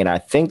now. And I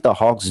think the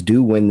Hawks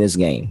do win this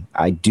game.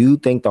 I do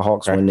think the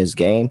Hawks win this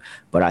game,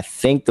 but I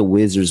think the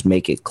Wizards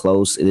make it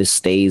close. It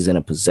stays in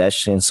a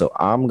possession. So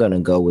I'm going to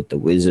go with the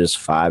Wizards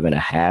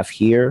 5.5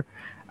 here.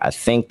 I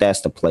think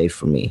that's the play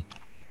for me.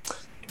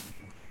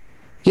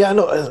 Yeah,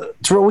 no,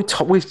 Terrell,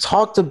 we've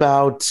talked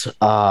about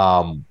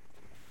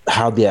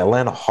how the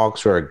Atlanta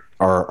Hawks are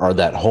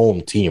that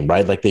home team,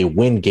 right? Like they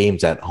win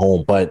games at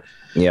home. But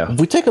if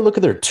we take a look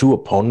at their 2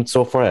 opponents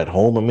so far at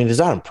home, I mean, it's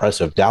not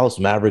impressive. Dallas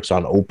Mavericks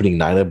on opening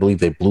night, I believe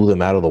they blew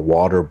them out of the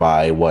water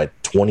by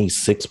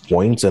 26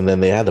 points. And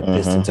then they had the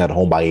Pistons at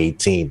home by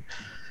 18.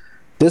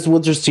 This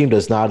Wizards team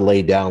does not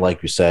lay down,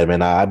 like you said,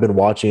 man. I've been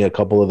watching a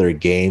couple of their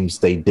games.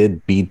 They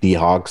did beat the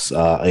Hawks,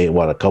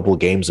 a couple of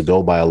games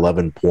ago by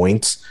 11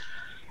 points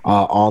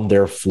on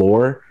their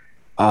floor.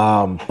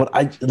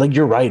 But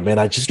you're right, man.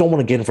 I just don't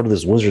want to get in front of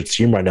this Wizards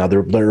team right now.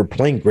 They're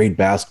playing great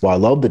basketball. I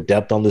love the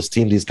depth on this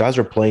team. These guys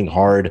are playing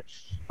hard.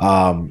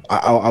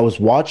 I was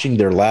watching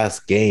their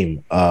last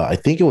game. I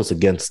think it was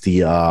against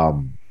the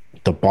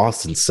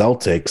Boston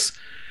Celtics,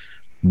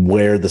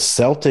 where the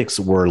Celtics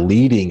were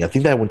leading. I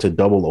think that went to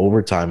double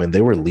overtime, and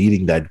they were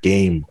leading that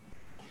game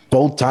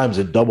both times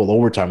in double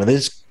overtime. And they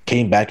just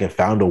came back and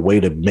found a way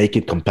to make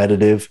it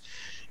competitive.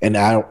 And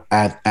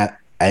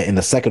in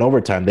the second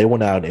overtime, they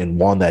went out and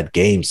won that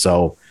game.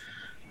 So,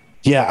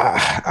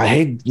 yeah, I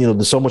hate,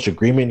 there's so much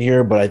agreement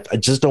here, but I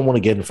just don't want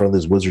to get in front of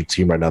this Wizards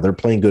team right now. They're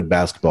playing good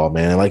basketball,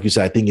 man. And like you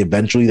said, I think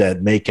eventually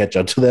that may catch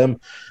up to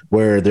them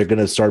where they're going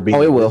to start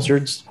being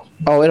Wizards.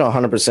 Oh, it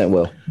 100%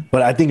 will.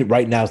 But I think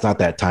right now is not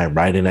that time,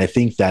 right? And I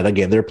think that,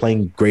 again, they're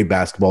playing great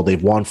basketball.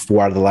 They've won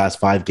 4 out of the last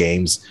 5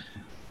 games.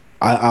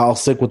 I'll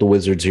stick with the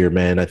Wizards here,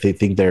 man. I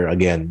think they're,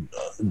 again,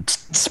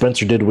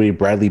 Spencer Dinwiddie,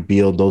 Bradley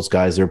Beal, those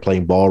guys, they're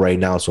playing ball right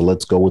now. So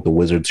let's go with the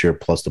Wizards here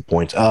plus the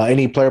points.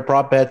 Any player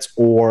prop bets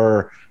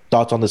or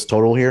thoughts on this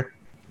total here?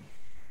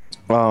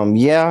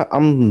 Yeah,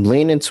 I'm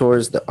leaning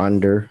towards the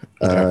under.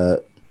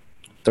 Okay.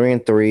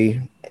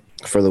 3-3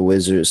 for the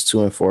Wizards,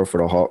 2-4 for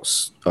the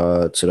Hawks,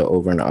 to the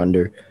over and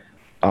under.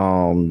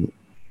 Both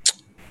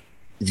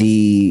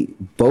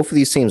of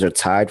these teams are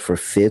tied for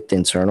 5th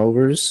in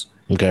turnovers.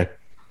 Okay.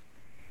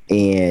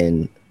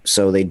 And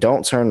so they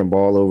don't turn the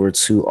ball over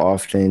too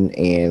often,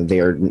 and they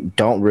are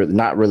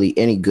not really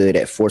any good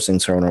at forcing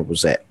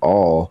turnovers at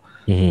all.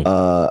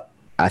 Mm-hmm.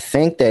 I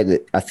think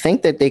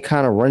that they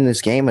kind of run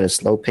this game at a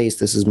slow pace.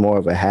 This is more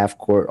of a half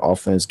court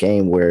offense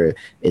game where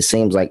it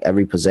seems like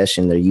every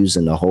possession they're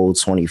using the whole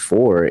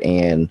 24.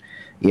 And,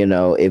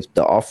 if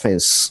the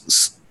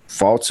offense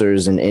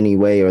falters in any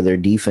way or their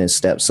defense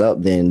steps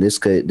up, then this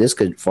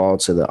could fall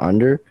to the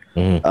under.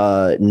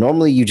 Mm-hmm.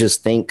 Normally you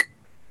just think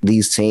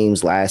these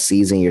teams last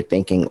season, you're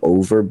thinking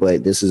over,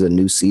 but this is a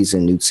new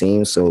season, new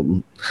team.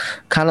 So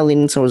kind of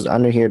leaning towards the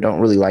under here.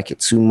 Don't really like it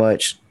too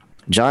much.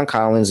 John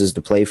Collins is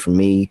the play for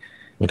me.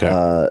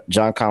 Okay.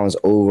 John Collins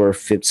over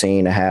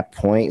 15.5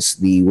 points.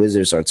 The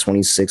Wizards are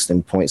 26th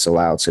in points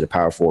allowed to the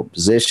power forward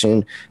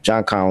position.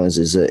 John Collins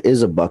is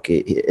a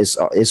bucket.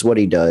 It's what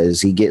he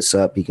does. He gets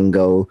up. He can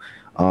go.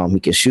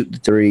 He can shoot the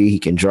three. He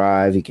can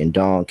drive. He can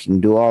dunk. He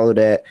can do all of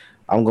that.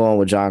 I'm going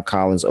with John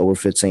Collins over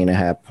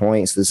 15.5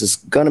 points. This is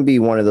going to be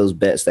one of those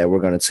bets that we're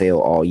going to tail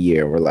all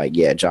year. We're like,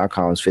 yeah, John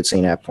Collins,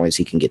 15.5 points.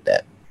 He can get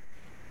that.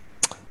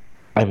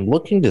 I'm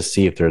looking to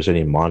see if there's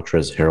any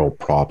Montrezl Harrell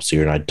props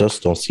here, and I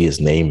just don't see his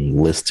name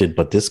listed.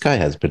 But this guy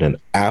has been an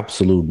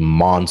absolute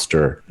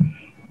monster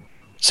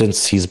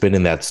since he's been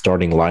in that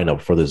starting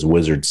lineup for this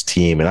Wizards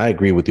team. And I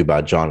agree with you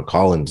about John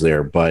Collins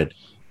there, but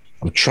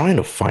I'm trying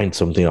to find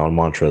something on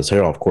Montrezl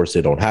Harrell. Of course,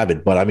 they don't have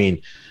it, but I mean,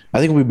 I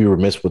think we'd be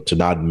remiss to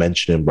not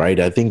mention him, right?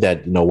 I think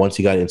that, once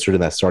he got inserted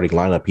in that starting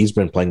lineup, he's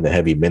been playing the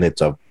heavy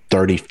minutes of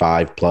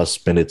 35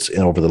 plus minutes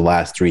over the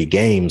last 3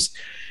 games.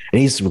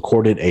 And he's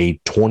recorded a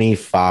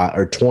 25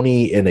 or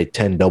 20 and a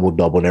 10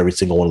 double in every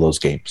single one of those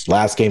games.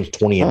 Last game's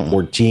 20 and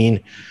 14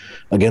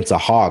 against the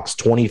Hawks,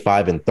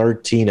 25 and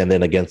 13, and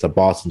then against the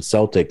Boston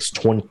Celtics,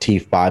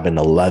 25 and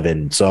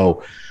 11.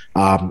 So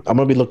I'm going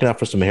to be looking out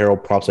for some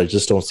Harrell props. I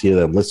just don't see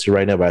them listed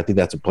right now, but I think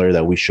that's a player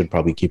that we should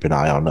probably keep an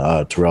eye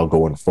on, Terrell,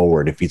 going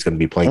forward if he's going to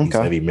be playing these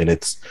heavy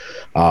minutes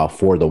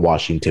for the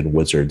Washington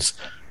Wizards.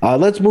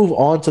 Let's move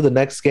on to the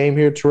next game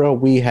here, Terrell.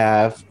 We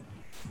have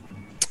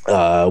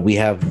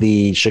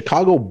the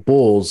Chicago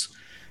Bulls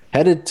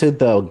headed to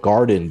the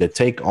Garden to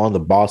take on the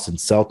Boston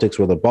Celtics,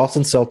 where the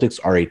Boston Celtics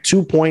are a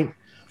 2-point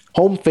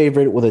home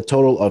favorite with a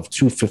total of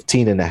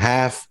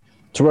 215.5.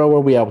 Terrell, where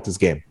are we at with this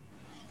game?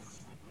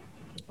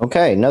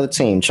 Okay, another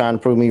team trying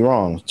to prove me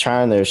wrong,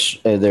 trying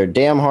their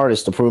damn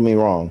hardest to prove me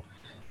wrong.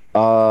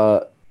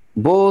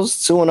 Bulls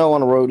 2-0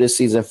 on the road this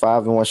season,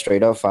 5-1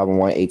 straight up,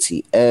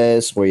 5-1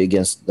 ATS. Where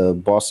against the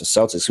Boston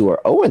Celtics, who are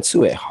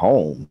 0-2 at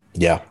home.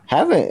 Yeah,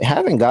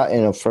 haven't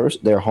gotten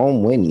their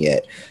home win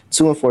yet.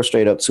 2-4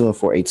 straight up,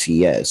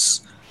 2-4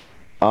 ATS.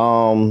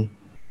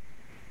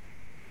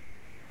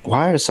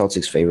 Why are the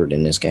Celtics favored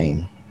in this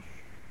game?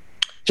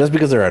 Just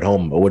because they're at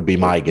home would be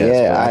my guess.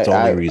 Yeah, that's the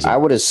only reason. I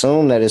would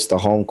assume that it's the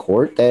home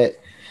court that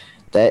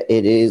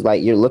it is.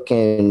 Like, you're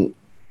looking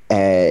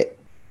at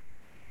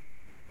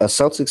a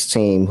Celtics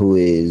team who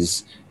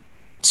is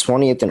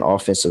 20th in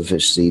offensive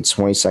efficiency,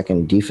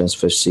 22nd defense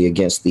efficiency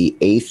against the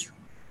 8th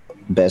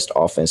best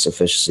offensive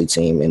efficiency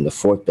team and the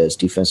 4th best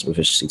defensive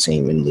efficiency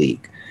team in the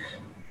league.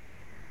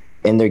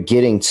 And they're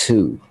getting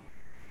 2.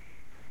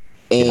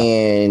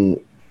 And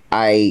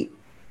I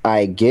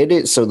get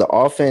it. So the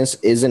offense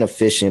isn't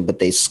efficient, but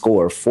they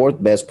score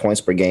 4th best points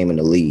per game in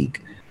the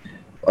league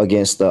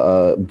against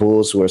the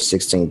Bulls, who are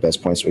 16th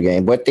best points per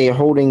game. But they're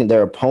holding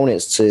their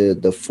opponents to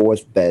the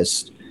 4th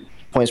best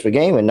points per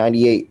game and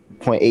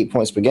 98.8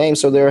 points per game.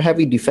 So they're a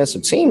heavy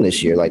defensive team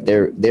this year. Like,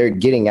 they're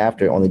getting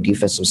after it on the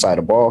defensive side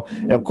of the ball.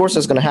 And of course,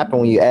 that's going to happen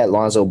when you add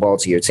Lonzo Ball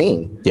to your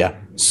team. Yeah.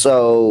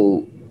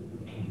 So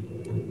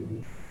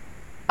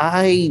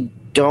I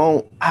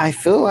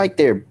feel like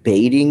they're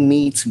baiting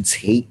me to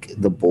take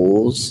the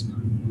Bulls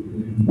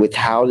with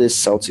how this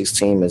Celtics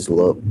team has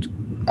looked.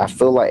 I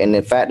feel like, and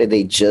the fact that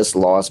they just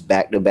lost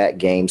back-to-back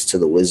games to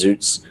the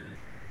Wizards,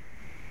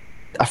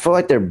 I feel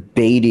like they're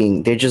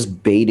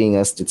just baiting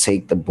us to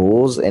take the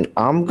Bulls, and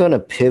I'm going to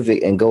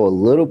pivot and go a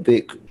little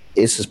bit.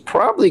 This is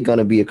probably going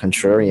to be a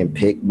contrarian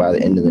pick by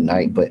the end of the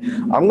night, but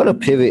I'm going to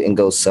pivot and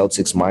go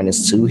Celtics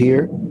 -2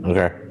 here.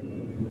 Okay.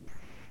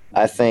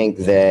 I think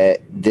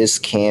that this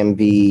can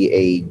be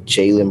a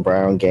Jaylen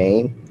Brown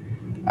game.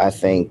 I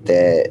think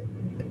that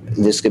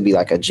this could be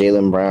like a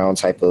Jaylen Brown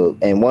type of,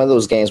 and one of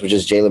those games where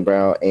just Jaylen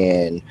Brown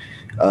and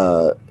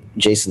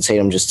Jason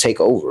Tatum just take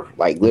over,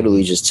 like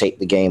literally just take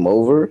the game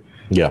over.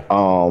 Yeah.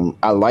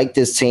 I like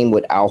this team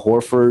with Al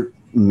Horford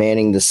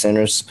manning the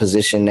center's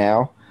position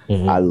now.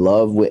 I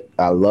love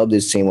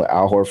this team with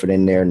Al Horford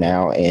in there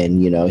now,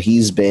 and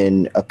he's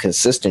been a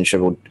consistent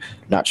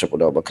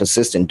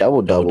consistent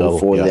double double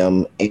for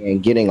them,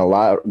 and getting a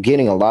lot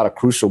of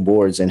crucial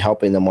boards and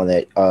helping them on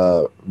that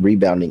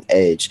rebounding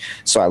edge.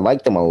 So I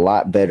like them a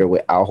lot better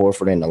with Al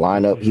Horford in the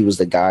lineup. He was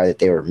the guy that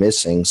they were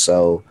missing.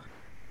 So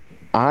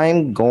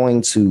I'm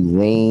going to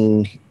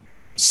lean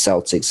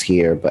Celtics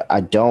here, but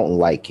I don't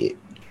like it.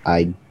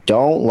 I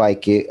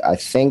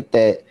think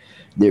that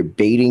they're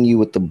baiting you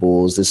with the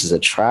Bulls. This is a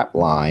trap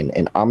line,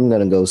 and I'm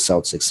going to go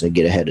Celtics to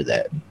get ahead of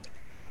that.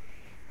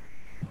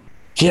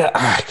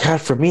 Yeah,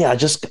 God, for me, I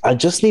just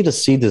need to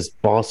see this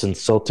Boston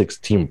Celtics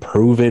team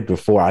prove it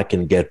before I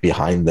can get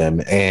behind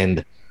them.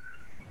 And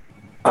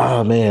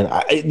oh man,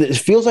 it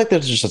feels like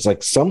there's just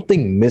like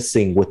something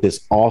missing with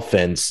this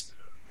offense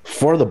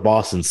for the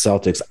Boston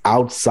Celtics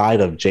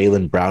outside of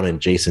Jaylen Brown and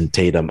Jason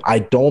Tatum. I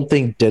don't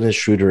think Dennis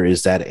Schroeder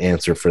is that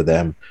answer for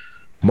them.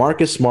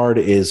 Marcus Smart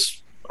is.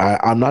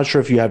 I'm not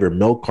sure if you have your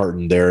milk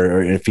carton there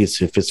or if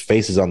his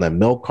face is on that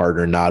milk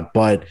carton or not,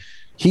 but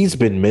he's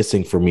been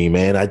missing for me,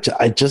 man.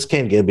 I just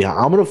can't get behind.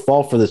 I'm going to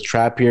fall for this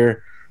trap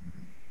here.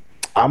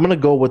 I'm going to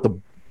go with the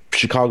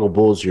Chicago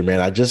Bulls here, man.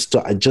 I just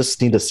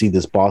need to see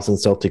this Boston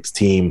Celtics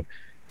team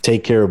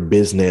take care of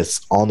business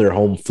on their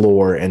home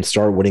floor and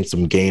start winning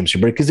some games.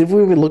 Because if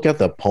we even look at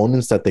the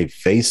opponents that they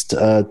faced,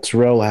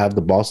 Terrell, have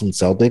the Boston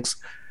Celtics,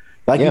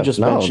 you just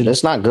mentioned.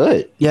 That's not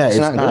good. Yeah, it's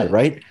not good,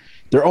 right?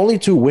 Their only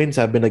 2 wins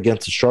have been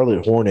against the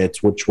Charlotte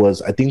Hornets, which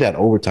was, I think, that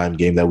overtime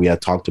game that we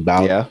had talked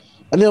about. Yeah.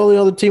 And the only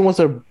other team was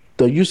the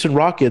Houston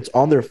Rockets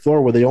on their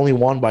floor where they only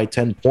won by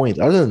 10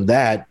 points. Other than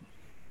that,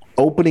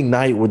 opening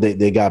night where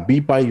they got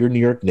beat by your New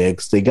York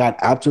Knicks, they got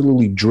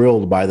absolutely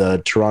drilled by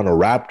the Toronto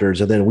Raptors,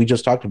 and then we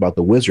just talked about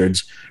the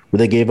Wizards where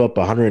they gave up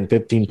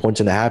 115 points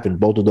and a half in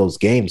both of those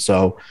games.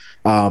 So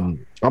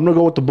I'm going to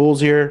go with the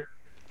Bulls here.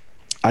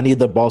 I need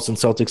the Boston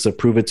Celtics to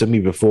prove it to me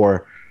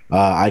before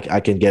I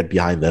can get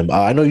behind them.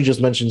 I know you just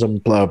mentioned some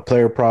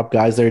player prop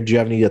guys there. Do you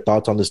have any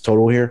thoughts on this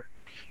total here?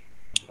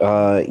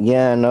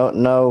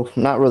 No,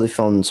 not really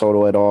feeling the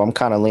total at all. I'm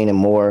kind of leaning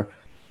more.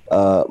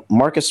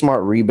 Marcus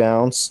Smart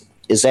rebounds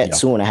is at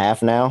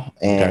 2.5 now,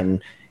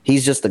 and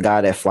he's just the guy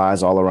that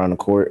flies all around the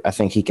court. I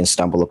think he can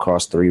stumble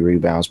across 3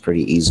 rebounds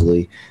pretty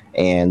easily.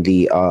 And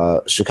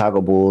the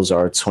Chicago Bulls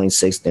are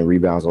 26th in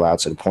rebounds allowed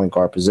to the point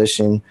guard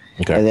position.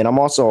 Okay. And then I'm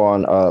also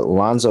on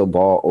Lonzo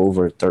Ball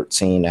over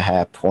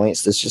 13.5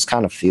 points. This just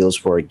kind of feels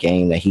for a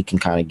game that he can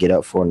kind of get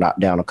up for, knock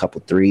down a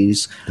couple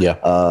threes. Yeah.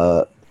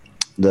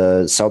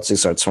 The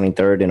Celtics are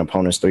 23rd in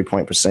opponents'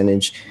 3-point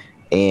percentage,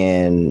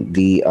 and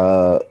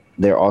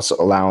they're also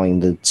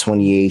allowing the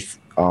 28th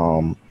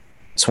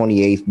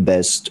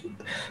best.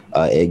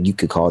 You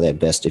could call that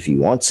best if you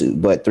want to,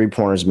 but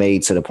 3-pointers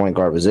made to the point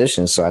guard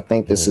position. So I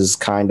think this is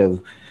kind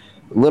of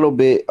a little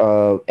bit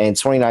and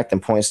 29th in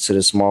points to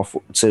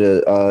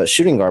the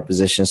shooting guard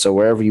position. So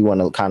wherever you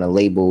want to kind of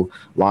label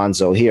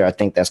Lonzo here, I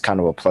think that's kind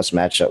of a plus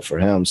matchup for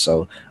him.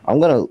 So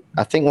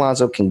I think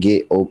Lonzo can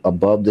get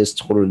above this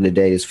total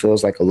today. This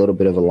feels like a little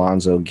bit of a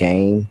Lonzo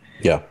game.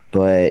 Yeah,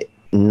 but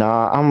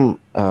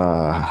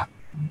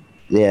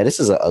this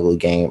is an ugly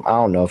game.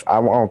 I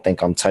don't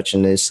think I'm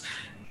touching this.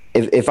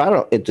 If I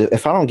don't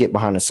get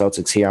behind the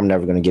Celtics here, I'm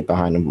never going to get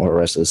behind them for the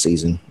rest of the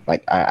season.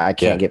 Like I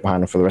can't get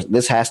behind them for the rest.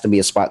 This has to be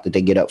a spot that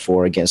they get up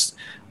for against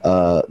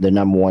the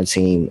number 1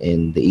 team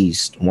in the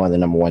East, one of the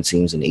number 1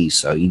 teams in the East.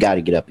 So you got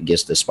to get up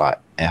against this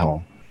spot at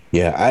home.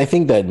 Yeah, I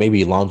think that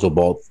maybe Lonzo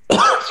Ball,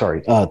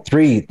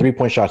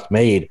 3-point shots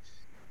made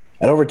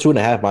at over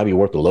 2.5 might be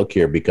worth a look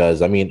here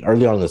because, I mean,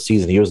 early on in the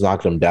season, he was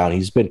knocking them down.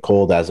 He's been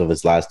cold as of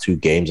his last 2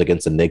 games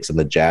against the Knicks and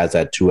the Jazz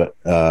at 2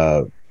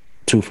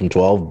 from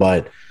 12.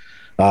 But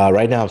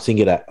right now I'm seeing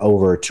it at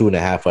over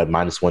 2.5 at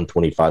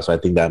 -125. So I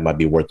think that might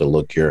be worth a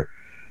look here.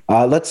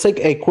 Let's take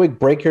a quick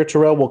break here,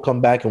 Terrell. We'll come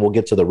back and we'll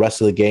get to the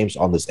rest of the games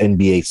on this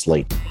NBA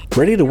slate.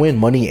 Ready to win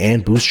money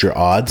and boost your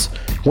odds?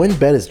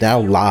 WynnBET is now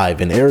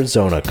live in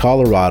Arizona,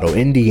 Colorado,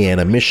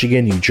 Indiana,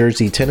 Michigan, New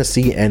Jersey,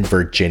 Tennessee, and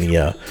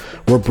Virginia.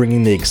 We're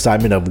bringing the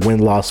excitement of Wynn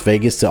Las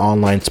Vegas to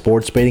online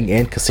sports betting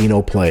and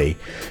casino play.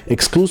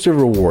 Exclusive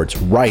rewards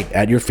right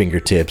at your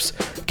fingertips.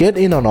 Get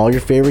in on all your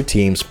favorite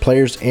teams,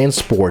 players, and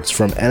sports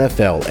from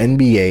NFL,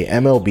 NBA,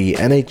 MLB,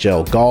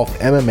 NHL, golf,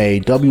 MMA,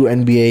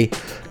 WNBA,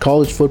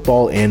 college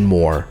football, and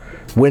more.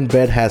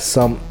 WynnBET has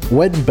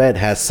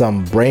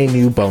some brand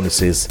new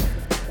bonuses.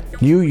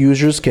 New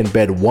users can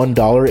bet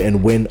 $1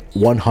 and win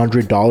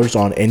 $100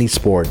 on any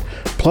sport.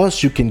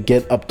 Plus, you can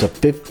get up to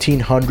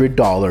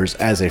 $1,500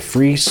 as a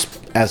free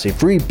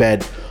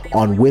bet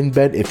on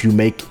WynnBET if you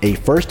make a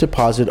first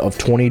deposit of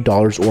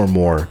 $20 or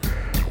more.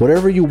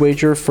 Whatever you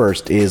wager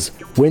first is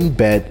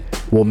WynnBET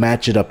will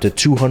match it up to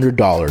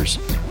 $200.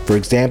 For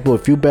example,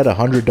 if you bet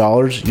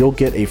 $100, you'll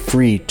get a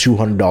free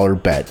 $200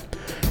 bet.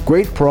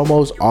 Great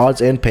promos,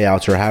 odds, and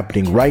payouts are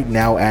happening right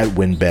now at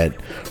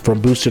WynnBET. From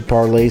boosted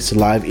parlays to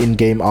live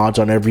in-game odds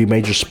on every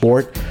major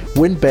sport,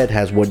 WynnBET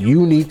has what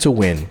you need to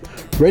win.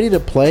 Ready to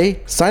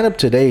play? Sign up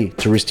today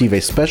to receive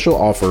a special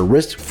offer,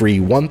 risk-free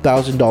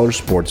 $1,000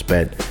 sports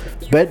bet.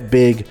 Bet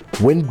big,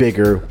 win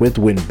bigger with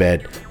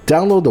WynnBET.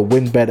 Download the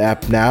WynnBET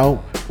app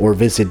now or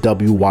visit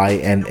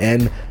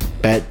wynnbet.com.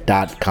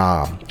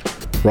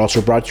 We're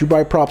also brought to you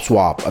by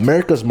PropSwap,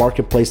 America's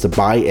marketplace to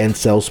buy and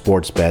sell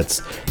sports bets.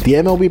 The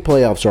MLB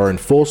playoffs are in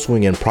full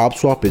swing and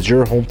PropSwap is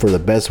your home for the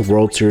best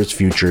World Series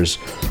futures.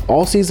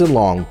 All season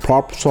long,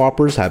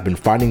 PropSwappers have been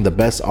finding the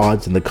best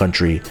odds in the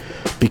country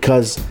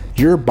because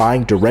you're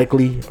buying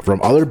directly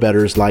from other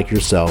bettors like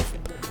yourself.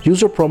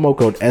 Use our promo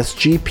code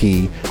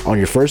SGP on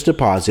your first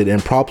deposit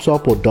and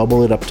PropSwap will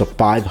double it up to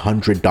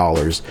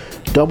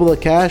 $500. Double the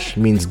cash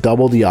means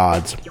double the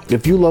odds.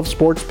 If you love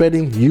sports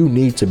betting, you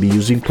need to be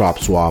using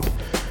PropSwap.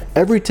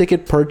 Every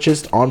ticket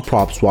purchased on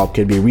PropSwap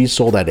can be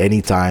resold at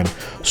any time,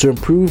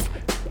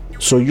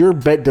 so your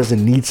bet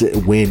doesn't need to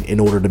win in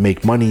order to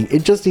make money,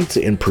 it just needs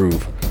to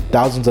improve.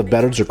 Thousands of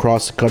bettors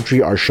across the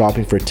country are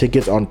shopping for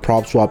tickets on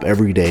PropSwap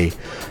every day.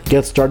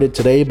 Get started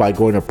today by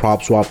going to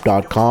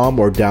PropSwap.com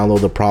or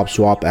download the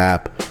PropSwap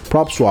app.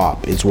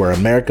 PropSwap is where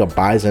America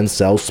buys and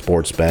sells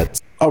sports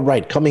bets. All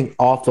right, coming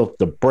off of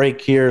the break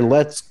here,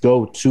 let's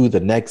go to the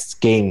next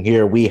game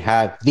here. We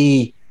have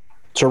the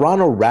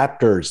Toronto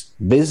Raptors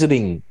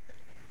visiting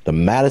the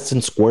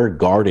Madison Square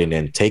Garden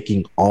and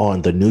taking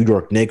on the New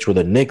York Knicks, where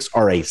the Knicks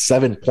are a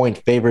 7-point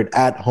favorite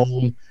at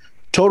home,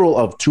 total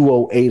of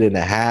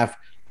 208.5.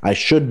 I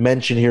should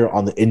mention here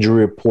on the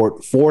injury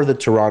report for the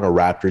Toronto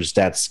Raptors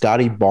that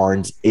Scotty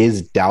Barnes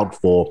is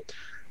doubtful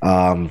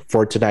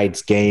for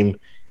tonight's game.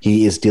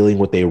 He is dealing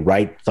with a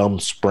right thumb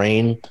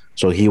sprain,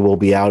 so he will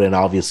be out. And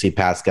obviously,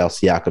 Pascal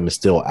Siakam is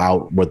still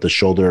out with the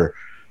shoulder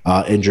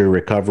injury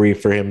recovery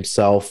for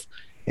himself.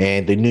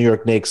 And the New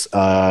York Knicks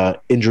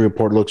injury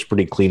report looks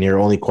pretty clean here.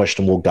 Only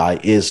questionable guy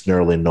is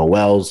Nerlens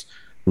Noel,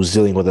 who's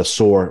dealing with a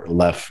sore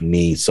left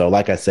knee. So,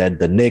 like I said,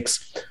 the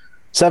Knicks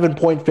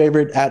 7-point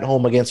favorite at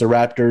home against the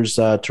Raptors.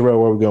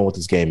 Terrell, where are we going with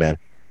this game, man?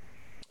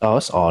 Oh,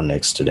 it's all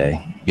Knicks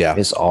today. Yeah,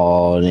 it's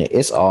all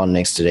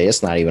Knicks today.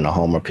 It's not even a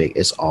homer pick.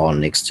 It's all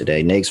Knicks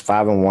today. Knicks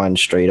 5-1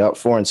 straight up,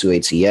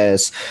 4-2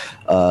 ATS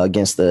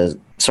against the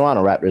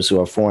Toronto Raptors, who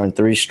are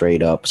 4-3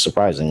 straight up.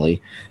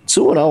 Surprisingly,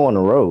 2-0 on the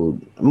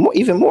road,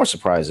 even more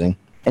surprising,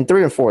 and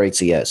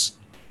 3-4 ATS.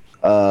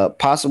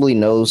 Possibly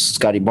knows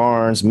Scotty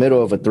Barnes,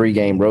 middle of a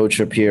 3-game road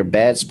trip here.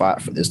 Bad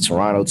spot for this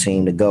Toronto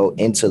team to go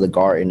into the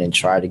Garden and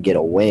try to get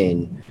a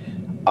win.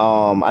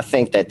 I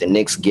think that the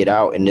Knicks get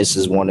out, and this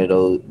is one of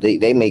those. They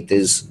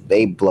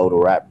blow the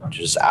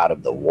Raptors out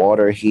of the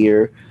water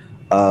here.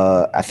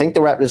 I think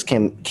the Raptors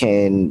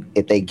can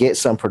if they get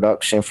some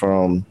production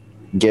from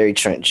Gary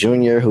Trent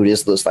Jr., who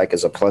this looks like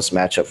is a plus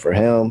matchup for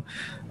him.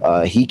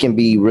 He can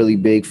be really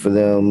big for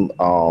them.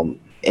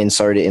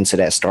 Inserted into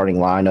that starting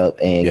lineup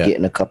and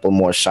getting a couple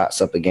more shots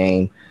up a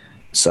game.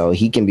 So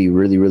he can be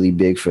really, really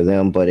big for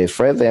them. But if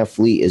Fred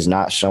VanVleet is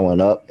not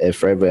showing up, if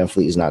Fred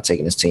VanVleet is not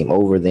taking his team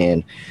over,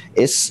 then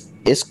it's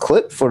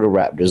clipped for the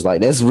Raptors. Like,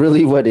 that's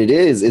really what it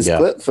is. It's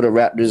clipped for the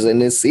Raptors in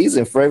this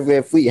season. Fred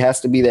VanVleet has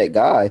to be that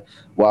guy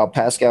while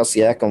Pascal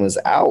Siakam is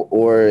out,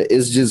 or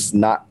it's just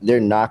not, they're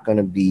not going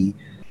to be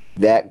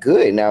that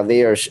good. Now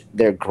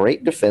they're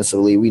great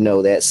defensively. We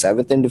know that,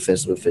 7th in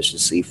defensive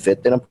efficiency,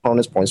 5th in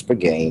opponents' points per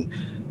game.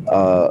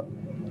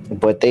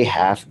 But they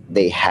have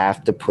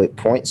to put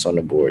points on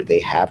the board.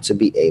 They have to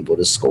be able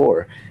to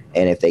score.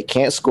 And if they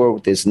can't score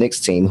with this Knicks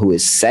team, who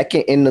is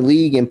 2nd in the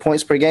league in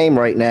points per game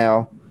right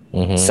now,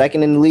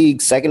 2nd in the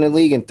league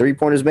in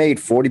 3-pointers made,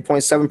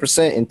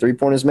 40.7% in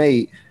 3-pointers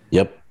made.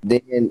 Yep.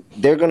 Then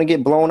they're going to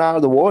get blown out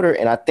of the water,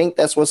 and I think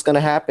that's what's going to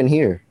happen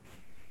here.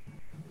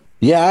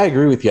 Yeah, I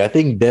agree with you. I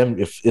think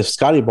if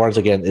Scotty Barnes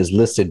again is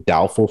listed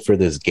doubtful for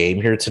this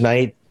game here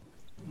tonight,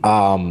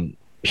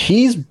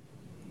 he's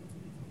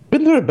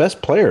been their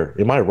best player.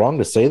 Am I wrong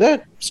to say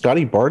that?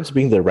 Scotty Barnes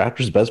being the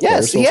Raptors' best player?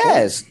 Yes, he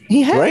has.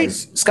 He has. Right?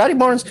 Scotty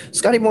Barnes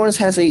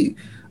has a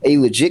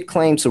legit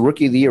claim to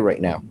Rookie of the Year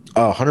right now.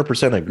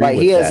 100% agree. Like,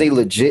 with he has a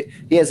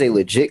that.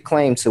 legit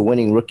claim to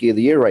winning Rookie of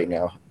the Year right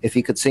now if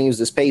he continues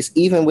this pace,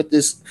 even with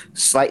this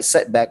slight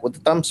setback with the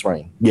thumb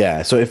sprain.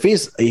 Yeah, so if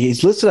he's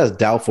listed as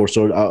doubtful,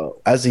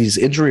 so as these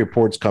injury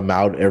reports come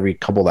out every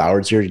couple of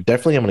hours here,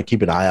 definitely I'm going to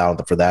keep an eye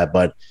out for that.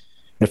 But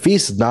if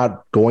he's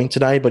not going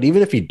tonight, but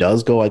even if he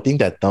does go, I think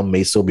that thumb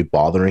may still be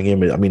bothering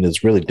him. I mean,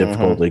 it's really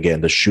difficult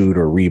again to shoot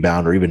or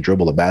rebound or even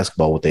dribble a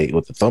basketball with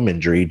the thumb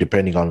injury,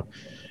 depending on,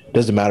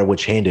 doesn't matter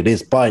which hand it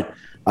is. But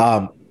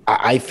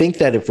I think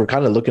that if we're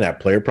kind of looking at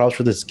player props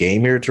for this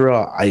game here,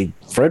 Terrell,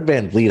 Fred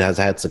VanVleet has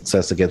had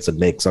success against the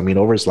Knicks. I mean,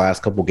 over his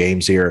last couple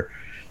games here,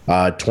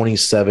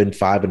 27,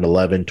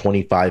 5-11,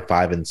 25,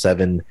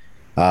 5-7,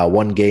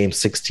 one game,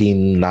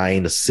 16,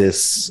 9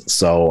 assists.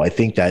 So I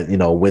think that,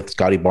 with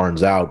Scotty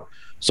Barnes out,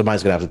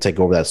 somebody's going to have to take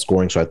over that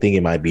scoring. So I think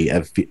it might be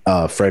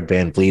Fred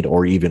VanVleet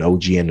or even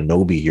OG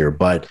Anunoby here.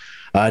 But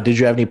did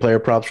you have any player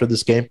props for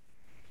this game?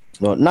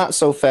 Well, not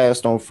so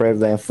fast on Fred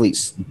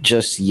VanVleet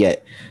just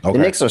yet. Okay. The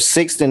Knicks are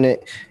 6th in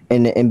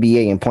the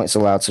NBA in points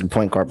allowed to the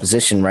point guard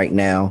position right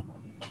now.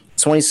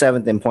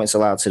 27th in points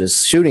allowed to the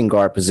shooting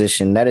guard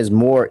position. That is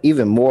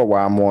even more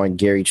why I'm on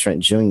Gary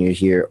Trent Jr.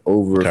 here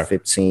over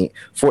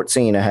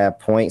 14 and a half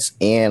points.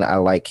 And I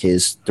like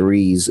his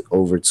threes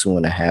over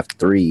 2.5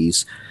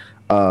 threes.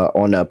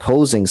 On the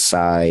opposing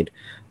side,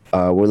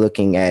 we're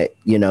looking at,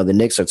 the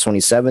Knicks are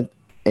 27th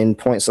in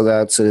points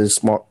allowed to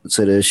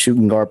the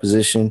shooting guard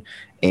position,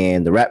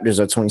 and the Raptors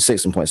are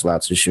 26th in points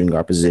allowed to the shooting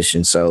guard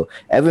position. So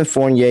Evan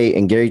Fournier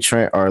and Gary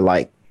Trent are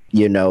like,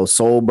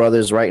 soul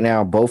brothers right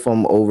now. Both of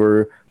them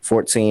over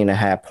 14 and a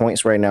half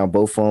points right now.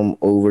 Both of them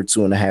over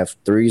 2.5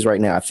 threes right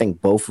now. I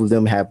think both of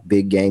them have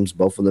big games.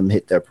 Both of them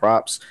hit their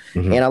props.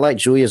 Mm-hmm. And I like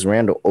Julius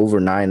Randle over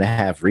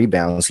 9.5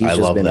 rebounds. He's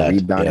just been a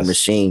rebounding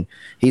machine.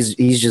 He's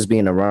just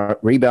being a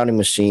rebounding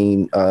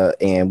machine.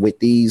 And with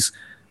these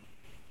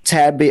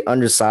tad bit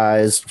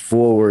undersized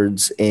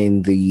forwards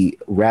in the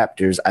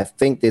Raptors, I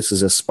think this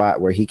is a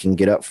spot where he can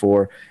get up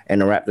for,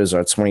 and the Raptors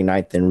are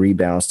 29th in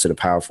rebounds to the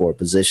power forward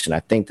position. I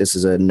think this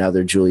is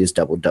another Julius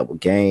double-double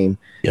game.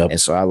 Yep.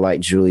 And so I like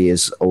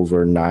Julius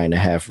over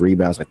 9.5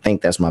 rebounds. I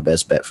think that's my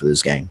best bet for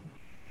this game.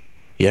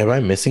 Yeah, am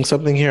I missing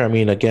something here? I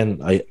mean, again,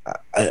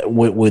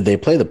 when they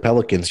play the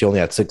Pelicans, he only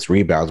had 6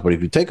 rebounds, but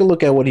if you take a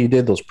look at what he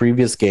did those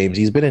previous games,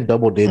 he's been in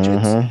double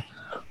digits. Mm-hmm.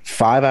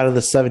 5 out of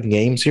the 7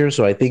 games here,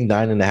 so I think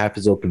 9.5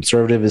 is a little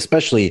conservative,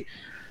 especially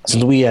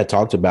since we had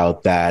talked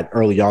about that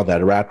early on,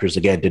 that Raptors,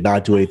 again, did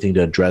not do anything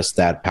to address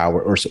that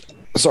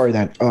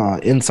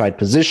that inside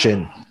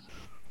position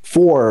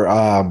for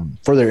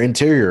their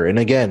interior. And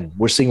again,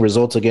 we're seeing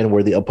results again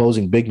where the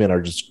opposing big men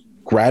are just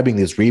grabbing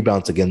these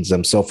rebounds against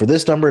them. So for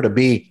this number to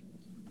be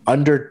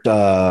under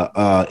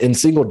in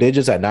single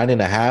digits at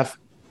 9.5,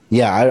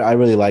 yeah, I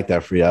really like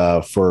that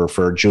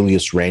for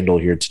Julius Randle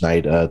here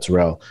tonight,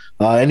 Terrell.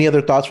 Any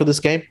other thoughts for this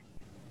game?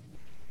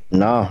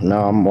 No,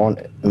 I'm on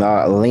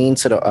lean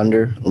to the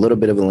under, a little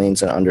bit of a lean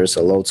to the under. It's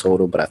a low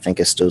total, but I think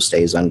it still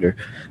stays under.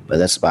 But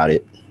that's about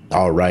it.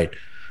 All right,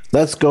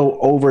 let's go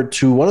over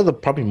to one of the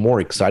probably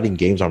more exciting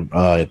games I'm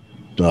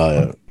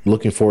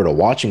looking forward to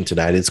watching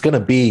tonight. It's going to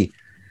be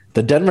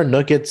the Denver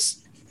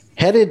Nuggets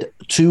headed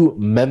to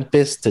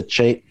Memphis to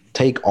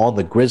take on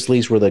the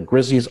Grizzlies, where the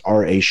Grizzlies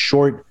are a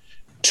short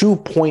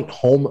 2-point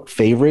home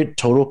favorite,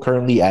 total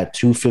currently at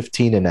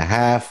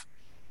 215.5.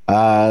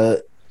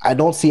 I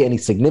don't see any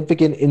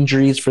significant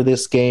injuries for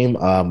this game.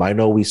 I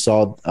know we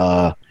saw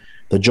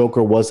the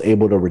Joker was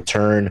able to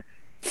return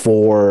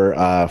for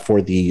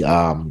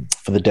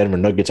the Denver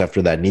Nuggets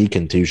after that knee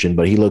contusion,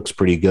 but he looks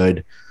pretty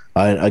good.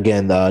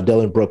 Again,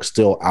 Dillon Brooks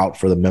still out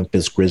for the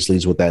Memphis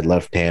Grizzlies with that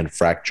left hand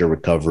fracture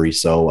recovery,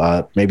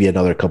 so maybe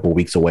another couple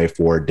weeks away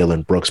for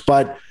Dillon Brooks.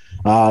 But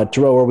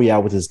Terrell, where are we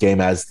at with this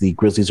game as the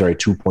Grizzlies are a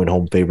 2-point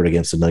home favorite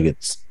against the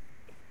Nuggets?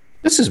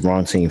 This is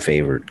wrong team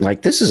favorite.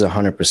 Like, this is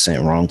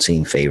 100% wrong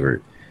team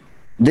favorite.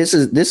 This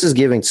is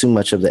giving too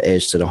much of the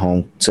edge to the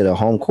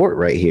home court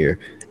right here,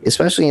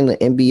 especially in the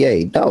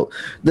NBA. No,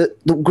 the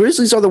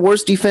Grizzlies are the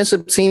worst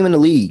defensive team in the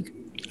league.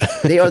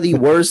 They are the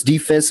worst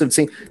defensive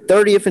team.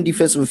 30th in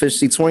defensive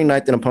efficiency,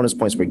 29th in opponents'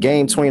 points per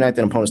game, 29th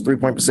in opponents'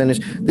 3-point percentage.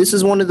 This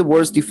is one of the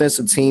worst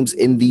defensive teams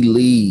in the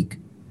league.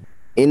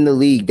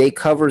 They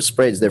cover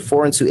spreads. They're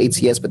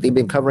 4-2 ATS, but they've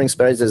been covering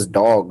spreads as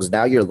dogs.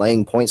 Now you're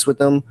laying points with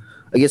them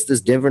against this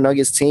Denver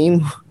Nuggets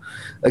team,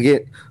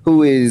 again,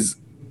 who is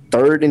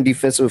 3rd in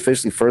defensive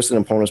efficiency, 1st in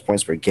opponents'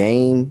 points per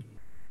game.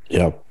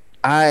 Yep.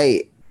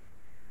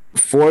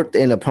 4th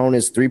in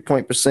opponents'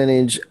 3-point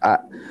percentage.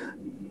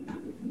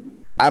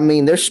 I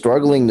mean, they're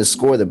struggling to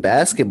score the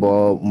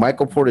basketball.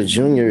 Michael Porter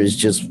Jr. is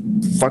just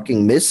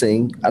fucking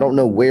missing. I don't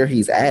know where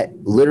he's at.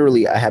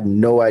 Literally, I have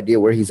no idea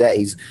where he's at.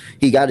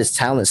 He got his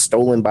talent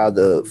stolen by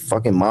the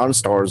fucking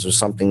Monstars or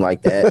something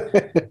like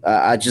that.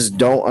 I just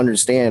don't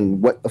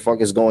understand what the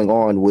fuck is going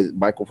on with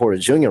Michael Porter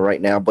Jr.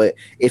 right now. But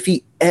if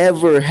he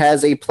ever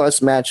has a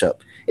plus matchup,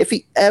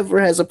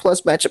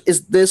 it's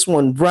this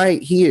one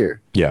right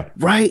here. Yeah.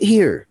 Right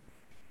here.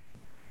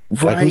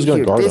 Right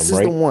here. This is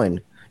the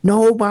one.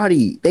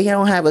 Nobody. They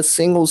don't have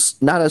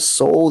not a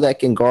soul that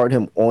can guard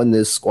him on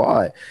this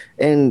squad.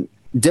 And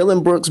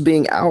Dillon Brooks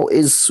being out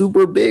is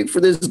super big for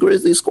this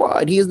Grizzlies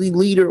squad. He is the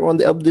leader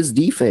of this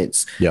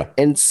defense. Yeah.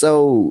 And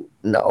so,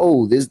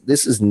 no,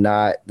 this is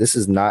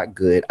not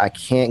good. I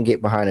can't get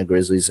behind the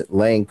Grizzlies,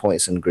 laying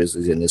points in the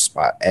Grizzlies in this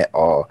spot at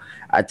all.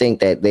 I think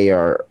that they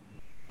are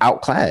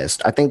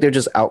outclassed. I think they're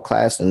just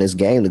outclassed in this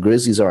game. The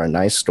Grizzlies are a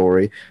nice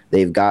story.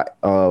 They've got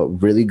a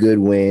really good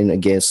win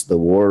against the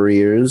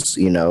Warriors.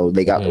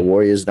 They got the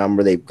Warriors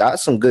number. They've got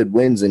some good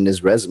wins in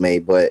this resume,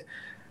 but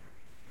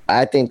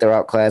I think they're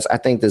outclassed. I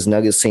think this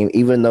Nuggets team,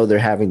 even though they're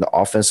having the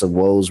offensive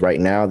woes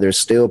right now, they're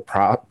still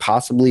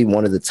possibly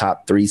one of the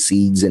top 3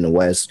 seeds in the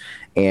West,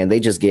 and they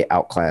just get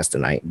outclassed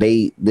tonight.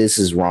 This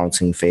is wrong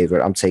team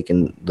favorite. I'm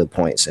taking the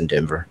points in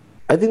Denver.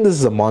 I think this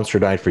is a monster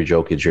night for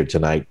Jokic here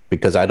tonight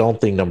because I don't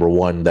think, number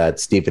one, that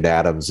Steven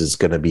Adams is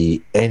going to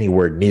be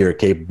anywhere near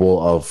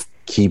capable of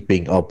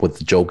keeping up with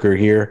the Joker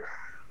here.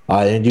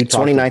 And you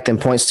 29th in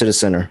points to the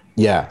center.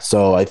 Yeah,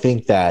 so I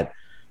think that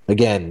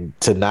again,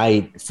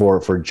 tonight for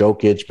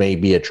Jokic may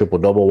be a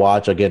triple-double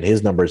watch. Again,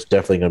 his number is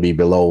definitely going to be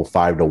below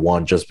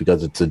 5-1 just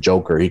because it's a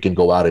Joker. He can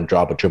go out and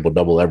drop a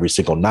triple-double every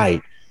single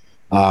night.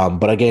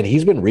 But again,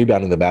 he's been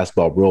rebounding the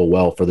basketball real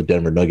well for the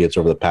Denver Nuggets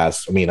over the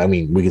past, I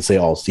mean, we can say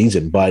all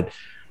season. But,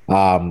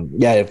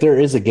 if there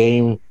is a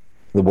game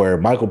where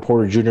Michael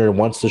Porter Jr.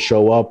 wants to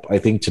show up, I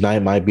think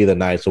tonight might be the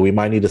night. So we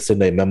might need to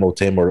send a memo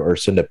to him or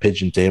send a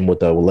pigeon to him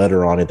with a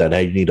letter on it that,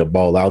 hey, you need to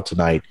ball out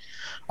tonight.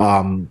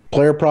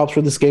 Player props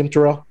for this game,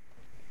 Terrell?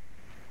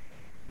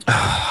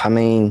 I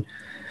mean,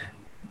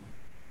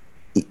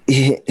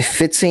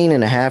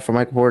 15.5 for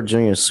Michael Porter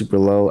Jr. is super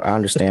low. I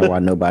understand why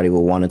nobody would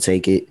want to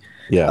take it.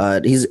 Yeah,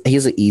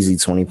 he's an easy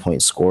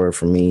 20-point scorer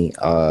for me.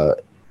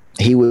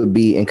 He would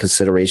be in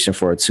consideration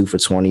for a 2 for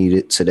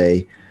 20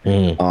 today.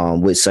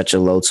 With such a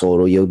low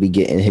total, you'll be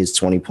getting his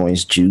 20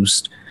 points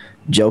juiced.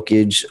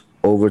 Jokic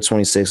over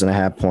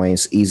 26.5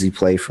 points, easy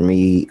play for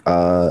me.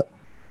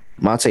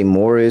 Monte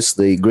Morris,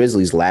 the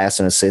Grizzlies last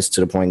in assists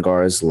to the point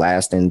guards,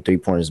 last in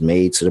 3-pointers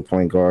made to the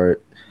point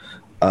guard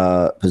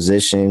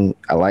position.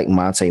 I like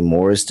Monte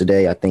Morris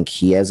today. I think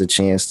he has a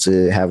chance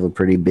to have a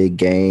pretty big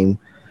game.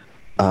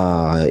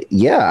 I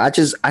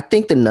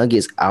think the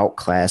Nuggets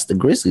outclassed the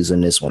Grizzlies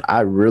in this one.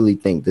 I really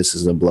think this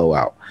is a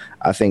blowout.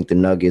 I think the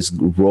Nuggets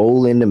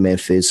roll into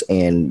Memphis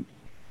and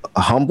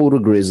humble the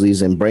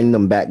Grizzlies and bring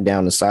them back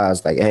down to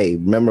size. Like, hey,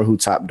 remember who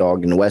top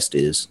dog in the West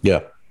is?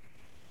 Yeah.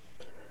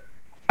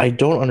 I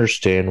don't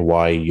understand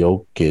why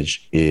Jokic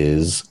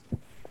is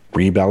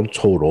rebound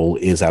total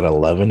is at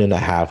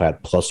 11.5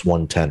 at plus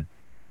 110.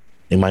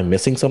 Am I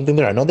missing something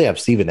there? I know they have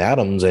Steven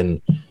Adams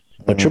and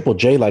Triple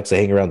J likes to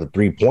hang around the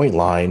 3-point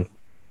line.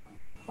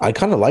 I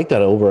kind of like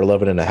that over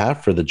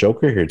 11.5 for the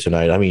Joker here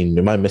tonight. I mean,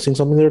 am I missing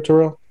something there,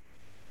 Terrell?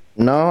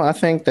 No, I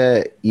think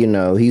that,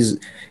 he's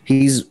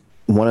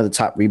one of the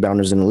top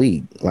rebounders in the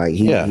league. Like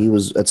he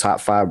was a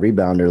top 5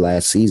 rebounder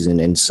last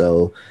season. And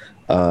so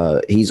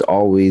he's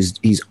always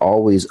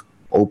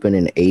open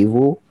and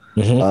able.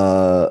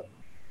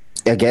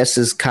 I guess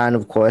it's kind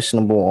of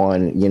questionable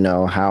on,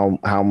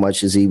 how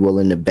much is he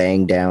willing to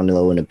bang down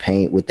low in the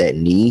paint with that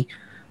knee.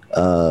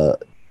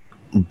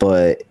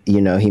 But,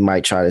 he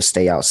might try to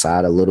stay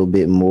outside a little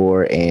bit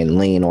more and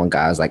lean on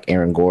guys like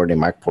Aaron Gordon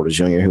and Mike Porter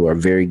Jr., who are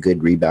very good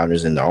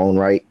rebounders in their own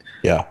right.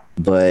 Yeah.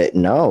 But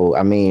no,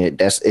 I mean,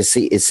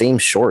 it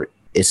seems short.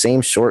 It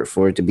seems short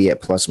for it to be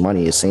at plus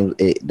money.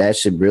 That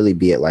should really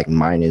be at like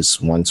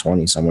minus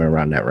 120, somewhere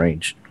around that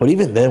range. But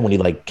even then, when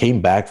he came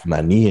back from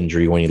that knee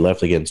injury when he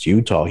left against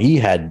Utah, he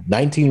had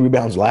 19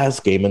 rebounds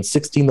last game and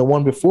 16 the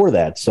one before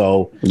that.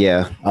 So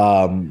yeah,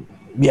 I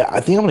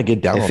think I'm gonna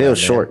get down. It feels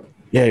short.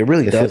 Yeah, it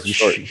really does.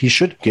 He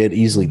should get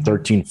easily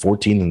 13,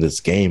 14 in this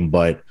game.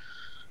 But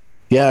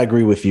yeah, I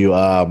agree with you.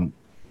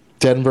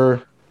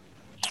 Denver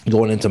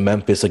going into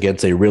Memphis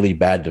against a really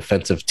bad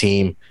defensive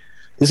team.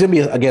 This is going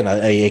to be, again,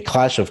 a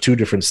clash of two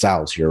different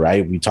styles here,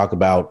 right? We talk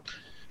about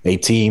a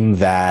team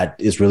that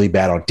is really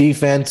bad on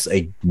defense,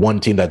 one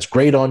team that's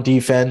great on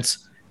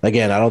defense.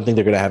 Again, I don't think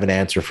they're going to have an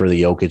answer for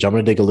the Jokic. I'm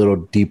going to dig a little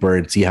deeper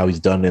and see how he's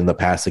done in the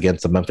past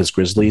against the Memphis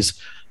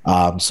Grizzlies.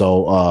 I'm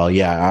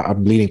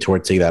leaning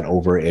towards taking that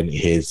over in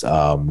his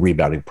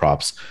rebounding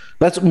props.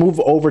 Let's move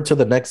over to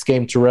the next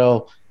game,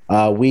 Terrell.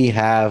 We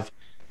have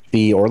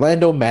the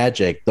Orlando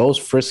Magic, those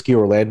frisky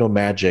Orlando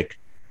Magic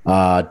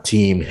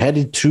team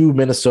headed to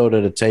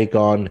Minnesota to take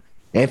on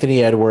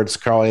Anthony Edwards,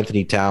 Karl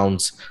Anthony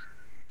Towns,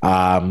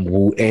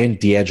 and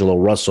D'Angelo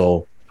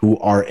Russell, who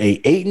are a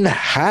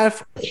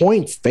 8.5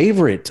 point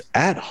favorite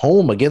at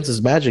home against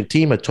this Magic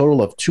team, a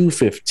total of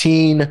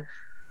 215.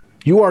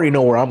 You already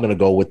know where I'm going to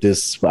go with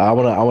this. I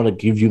want to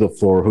give you the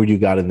floor. Who you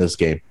got in this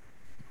game?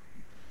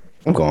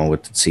 I'm going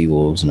with the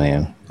T-Wolves,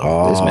 man.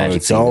 Oh, this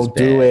Magic team don't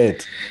do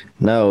it.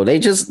 No, they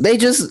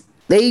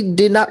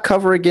did not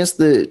cover against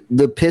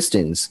the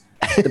Pistons.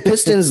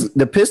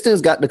 The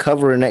Pistons got the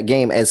cover in that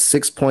game as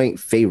 6-point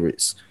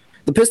favorites.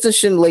 The Pistons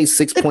shouldn't lay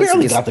 6 points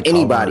against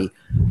anybody.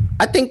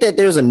 I think that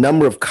there's a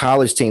number of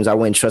college teams I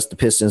wouldn't trust the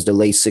Pistons to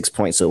lay 6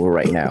 points over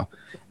right now.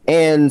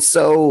 And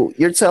so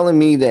you're telling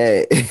me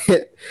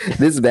that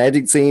this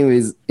Magic team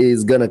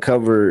is going to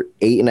cover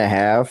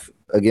 8.5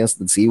 against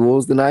the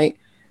T-Wolves tonight?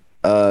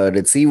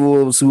 The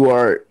T-Wolves, who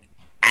are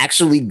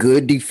actually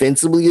good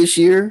defensively this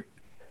year,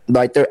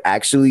 like they're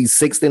actually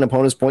 6th in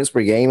opponents' points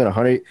per game and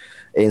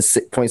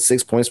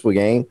 100.6 points per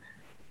game.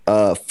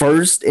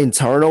 First in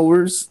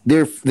turnovers,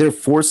 they're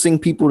forcing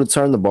people to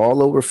turn the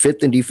ball over.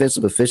 5th in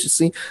defensive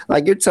efficiency.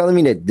 Like, you're telling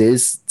me that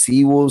this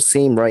T-Wolves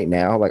team right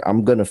now, like,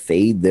 I'm gonna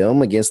fade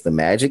them against the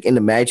Magic, and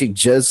the Magic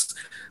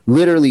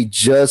literally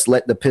just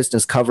let the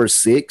Pistons cover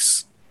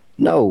 6?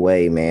 No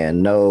way,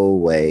 man. No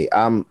way.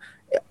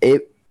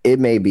 It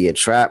may be a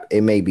trap.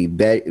 It may be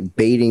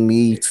baiting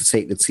me to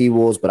take the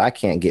T-Wolves, but I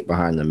can't get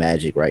behind the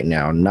Magic right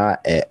now.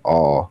 Not at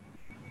all.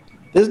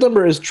 This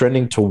number is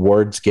trending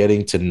towards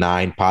getting to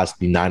 9,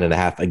 possibly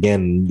 9.5.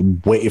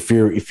 Again, wait, if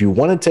you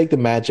want to take the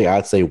Magic,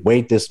 I'd say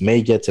wait. This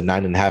may get to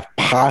 9.5,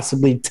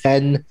 possibly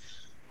 10.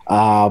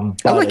 I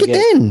like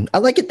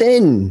it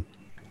then.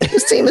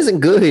 This team isn't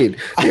good.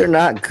 They're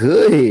not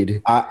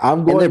good.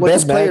 I'm going. And their with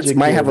best the players Magic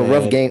might here, have a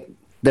rough man. game.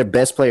 Their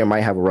best player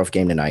might have a rough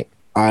game tonight.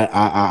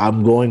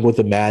 I'm going with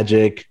the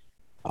Magic.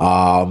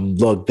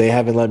 Look, they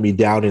haven't let me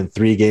down in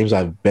 3 games.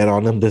 I've bet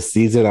on them this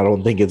season. I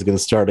don't think it's going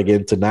to start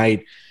again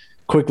tonight.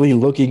 Quickly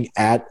looking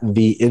at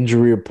the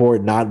injury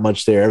report, not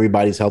much there.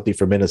 Everybody's healthy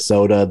for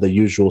Minnesota, the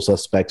usual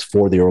suspects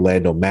for the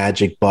Orlando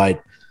Magic,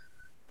 but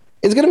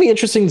it's going to be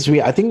interesting to me.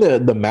 I think the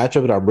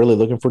matchup that I'm really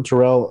looking for,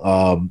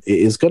 Terrell,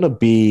 is going to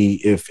be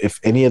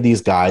if any of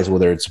these guys,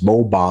 whether it's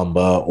Mo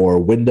Bamba or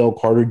Wendell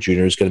Carter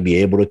Jr., is going to be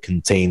able to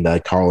contain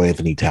that Karl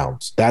Anthony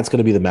Towns. That's going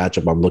to be the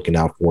matchup I'm looking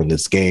out for in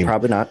this game.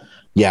 Probably not.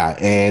 Yeah,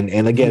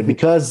 and again,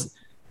 because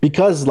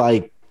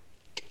like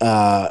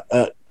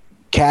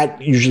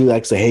Cat usually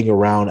likes to hang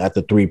around at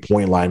the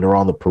 3-point line or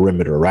on the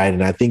perimeter, right?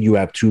 And I think you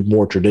have 2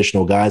 more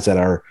traditional guys that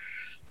are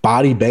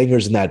body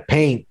bangers in that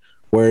paint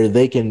where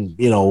they can,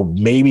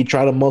 maybe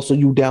try to muscle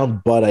you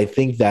down. But I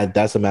think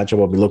that's a matchup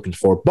I'll be looking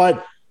for.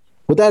 But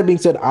with that being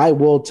said, I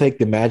will take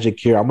the Magic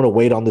here. I'm going to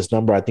wait on this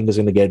number. I think it's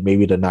going to get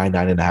maybe to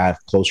 9.5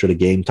 closer to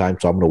game time.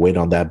 So I'm going to wait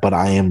on that. But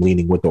I am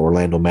leaning with the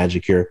Orlando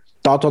Magic here.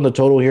 Thoughts on the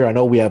total here? I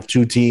know we have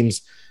 2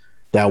 teams.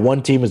 That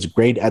one team is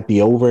great at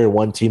the over and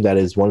one team that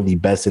is one of the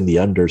best in the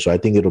under. So I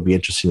think it'll be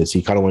interesting to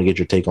see. Kind of want to get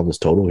your take on this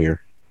total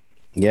here.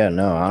 Yeah,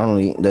 no, I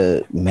don't.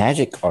 The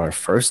Magic are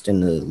first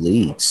in the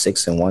league,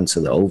 6-1 to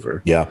the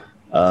over. Yeah.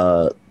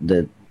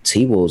 The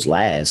T-Wolves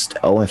last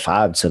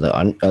 0-5 to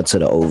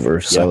the over.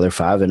 So they're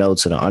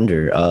 5-0 to the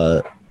under.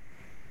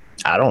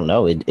 I don't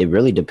know. It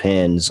really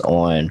depends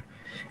on,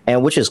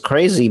 and which is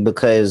crazy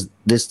because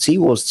this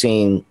T-Wolves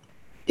team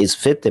is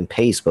 5th in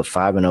pace, but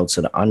 5-0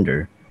 to the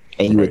under.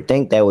 And you would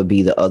think that would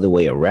be the other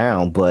way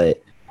around,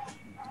 but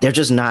they're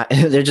just not.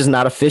 They're just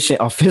not efficient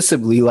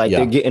offensively.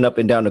 They're getting up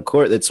and down the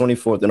court. They're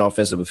 24th in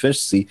offensive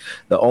efficiency.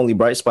 The only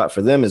bright spot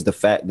for them is the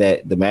fact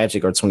that the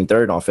Magic are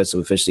 23rd in offensive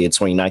efficiency and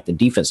 29th in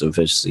defensive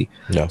efficiency.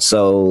 Yeah.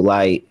 So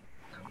I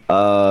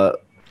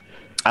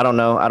don't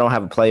know. I don't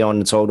have a play on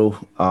the total.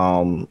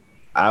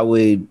 I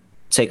would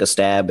take a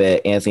stab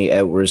at Anthony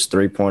Edwards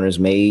 3-pointers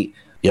made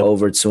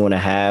over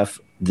 2.5.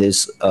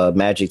 This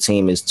Magic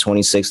team is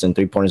 26th in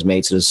 3-pointers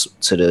made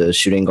to the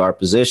shooting guard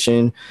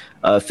position.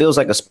 Feels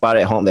like a spot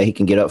at home that he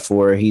can get up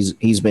for.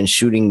 He's been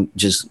shooting,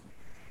 just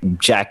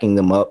jacking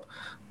them up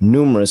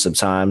numerous of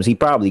times. He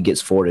probably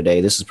gets 4 today.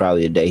 This is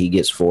probably the day he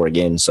gets 4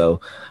 again. So,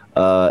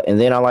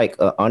 and then I like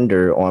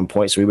under on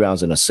points,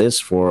 rebounds, and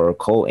assists for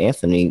Cole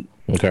Anthony.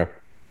 Okay,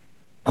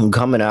 I'm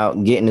coming out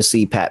and getting to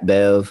see Pat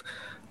Bev.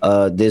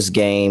 This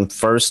game,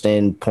 first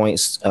in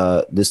points,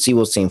 the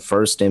T-Wolves team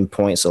first in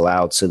points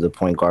allowed to the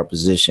point guard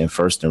position,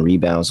 first in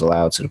rebounds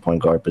allowed to the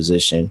point guard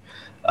position.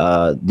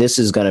 This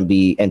is going to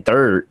be, and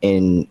third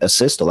in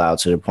assists allowed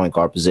to the point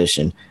guard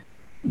position.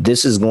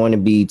 This is going to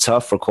be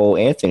tough for Cole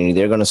Anthony.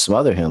 They're going to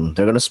smother him.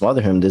 They're going to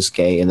smother him this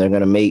game, and they're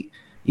going to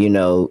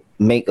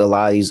make a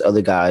lot of these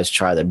other guys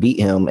try to beat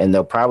him, and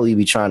they'll probably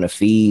be trying to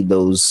feed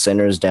those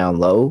centers down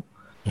low.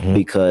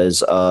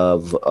 Because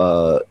of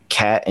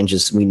Cat, and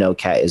just we know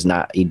Cat is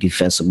not a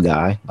defensive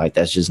guy.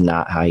 That's just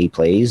not how he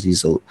plays.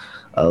 He's a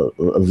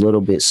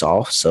little bit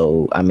soft.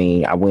 So I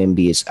mean, I wouldn't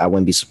be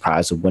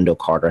surprised if Wendell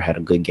Carter had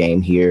a good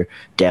game here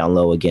down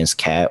low against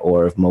Cat,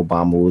 or if Mo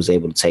Bamba was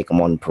able to take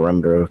him on the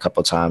perimeter a couple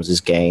of times this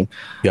game.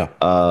 Yeah.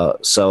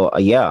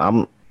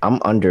 I'm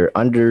under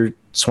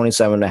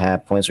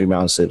 27.5 points,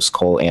 rebounds, assists.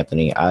 Cole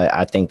Anthony.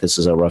 I think this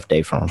is a rough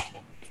day for him.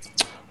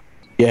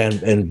 Yeah,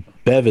 and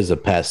Bev is a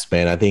pest,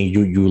 man. I think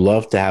you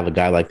love to have a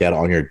guy like that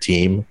on your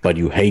team, but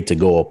you hate to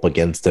go up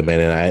against him.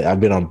 And I've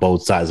been on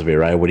both sides of it,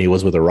 right? When he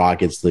was with the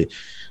Rockets,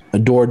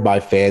 adored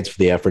by fans for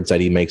the efforts that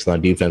he makes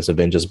on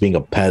defensive end, just being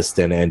a pest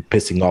and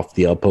pissing off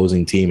the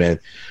opposing team. And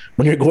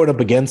when you're going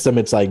up against him,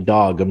 it's like,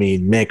 dog, I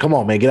mean, man, come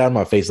on, man, get out of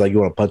my face. Like, you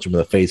want to punch him in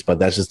the face, but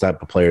that's just the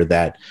type of player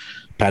that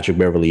Patrick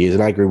Beverley is.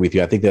 And I agree with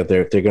you. I think that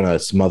they're going to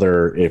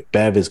smother. If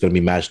Bev is going to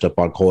be matched up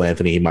on Cole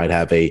Anthony, he might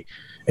have a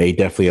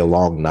definitely a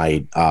long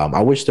night.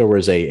 I wish there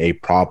was a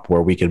prop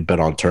where we could bet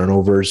on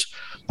turnovers.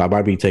 I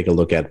might be take a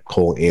look at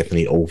Cole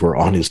Anthony over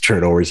on his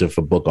turnovers if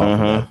a book off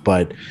that,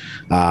 but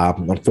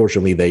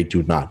unfortunately they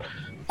do not.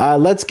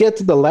 Let's get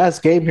to the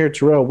last game here,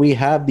 Terrell. We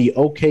have the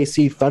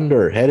OKC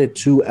Thunder headed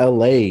to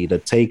LA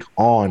to take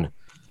on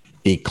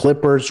the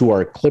Clippers,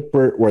 where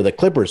the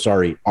Clippers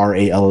are a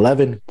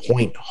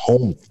 11-point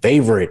home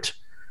favorite.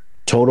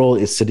 Total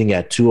is sitting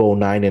at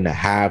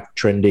 209.5,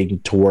 trending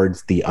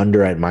towards the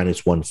under at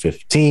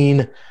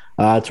 -115.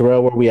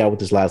 Terrell, where are we at with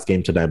this last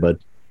game tonight, bud?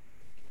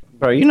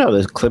 Bro,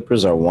 the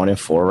Clippers are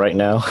 1-4 right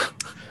now.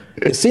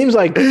 It seems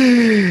like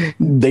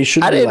they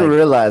should. I didn't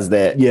realize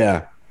that.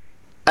 Yeah,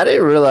 I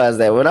didn't realize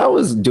that when I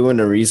was doing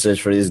the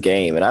research for this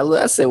game, and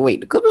I said,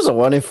 "Wait, the Clippers are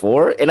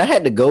 1-4," and I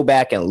had to go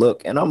back and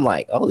look, and I'm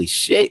like, "Holy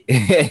shit!"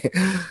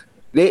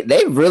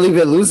 They've really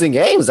been losing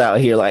games out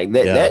here like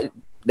that. Yeah.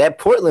 That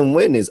Portland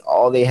win is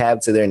all they have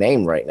to their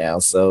name right now.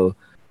 So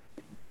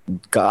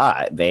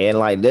God, man,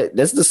 like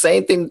that's the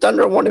same thing.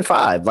 Thunder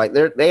 1-5. Like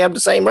they have the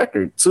same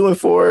record: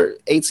 2-4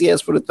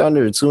 ATS for the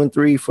Thunder,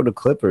 2-3 for the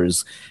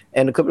Clippers,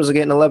 and the Clippers are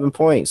getting 11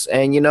 points.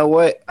 And you know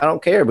what? I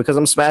don't care because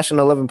I'm smashing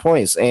 11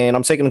 points, and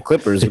I'm taking the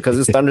Clippers because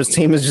this Thunder's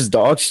team is just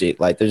dog shit.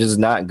 Like they're just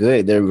not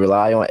good. They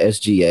rely on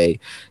SGA.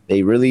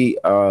 They're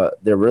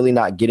really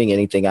not getting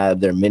anything out of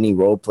their many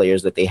role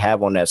players that they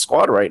have on that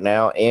squad right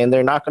now, and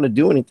they're not going to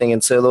do anything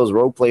until those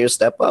role players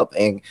step up.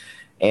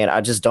 And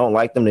I just don't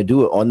like them to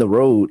do it on the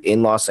road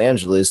in Los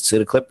Angeles to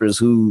the Clippers,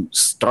 who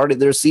started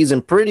their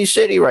season pretty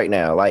shitty right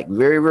now, like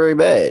very, very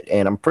bad.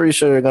 And I'm pretty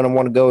sure they're going to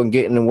want to go and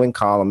get in the win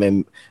column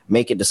and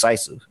make it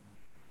decisive.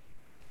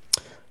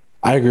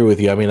 I agree with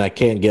you.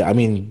 I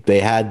mean, they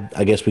had,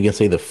 I guess we can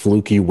say, the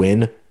fluky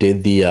win.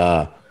 Did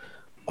the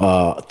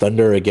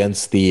Thunder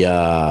against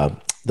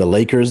the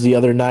Lakers the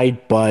other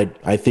night, but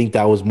I think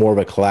that was more of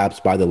a collapse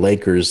by the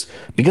Lakers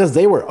because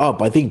they were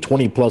up, I think,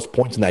 20 plus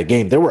points in that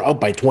game. They were up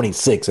by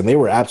 26 and they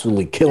were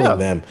absolutely killing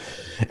them.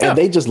 And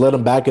they just let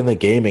them back in the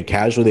game and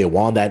casually they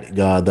won that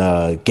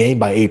the game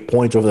by 8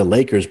 points over the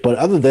Lakers. But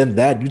other than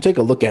that, you take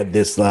a look at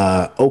this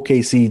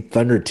OKC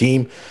Thunder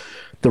team,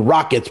 the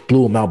Rockets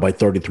blew them out by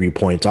 33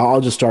 points. I'll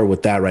just start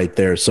with that right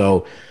there.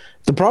 So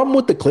the problem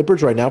with the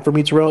Clippers right now for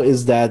me, Terrell,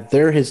 is that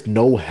there is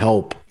no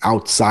help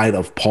outside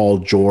of Paul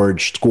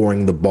George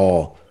scoring the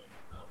ball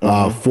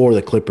for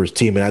the Clippers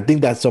team. And I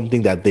think that's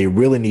something that they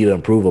really need to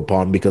improve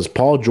upon because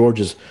Paul George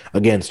is,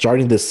 again,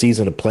 starting this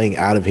season of playing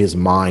out of his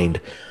mind.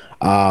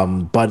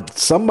 But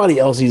somebody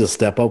else needs to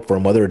step up for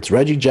him, whether it's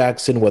Reggie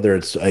Jackson, whether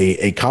it's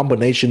a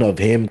combination of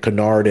him,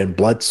 Kennard, and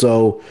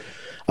Bledsoe.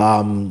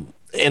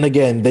 And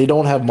again, they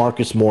don't have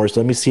Marcus Morris.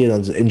 Let me see it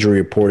on the injury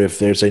report if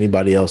there's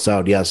anybody else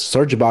out. Yes,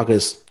 Serge Ibaka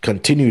is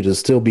continued to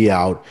still be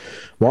out.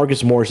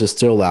 Marcus Morris is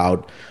still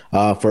out.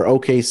 For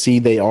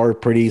OKC, they are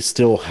pretty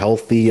still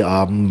healthy.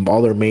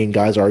 All their main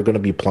guys are going to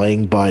be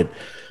playing, but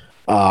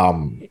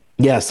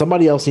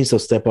somebody else needs to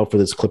step up for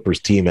this Clippers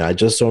team, and I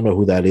just don't know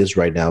who that is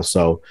right now.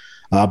 So,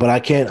 but I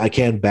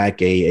can't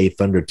back a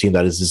Thunder team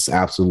that is just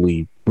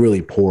absolutely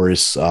really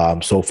porous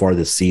so far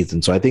this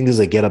season. So I think this is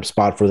a get up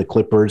spot for the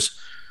Clippers.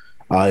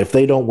 If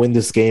they don't win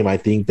this game, I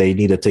think they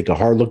need to take a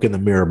hard look in the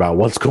mirror about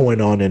what's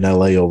going on in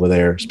LA over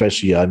there.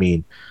 Especially, I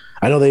mean,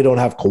 I know they don't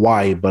have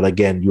Kawhi, but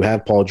again, you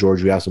have Paul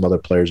George, you have some other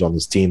players on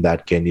this team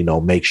that can,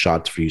 make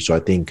shots for you. So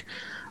I think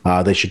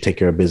they should take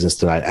care of business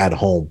tonight at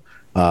home,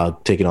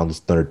 taking on this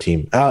Thunder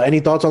team. Any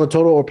thoughts on the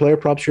total or player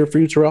props here for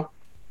you, Terrell?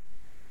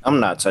 I'm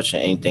not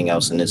touching anything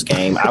else in this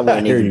game. I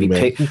wouldn't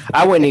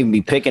even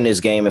be picking this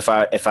game if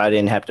I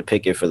didn't have to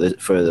pick it for the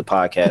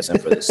podcast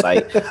and for the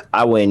site.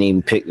 I wouldn't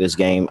even pick this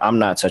game. I'm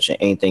not touching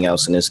anything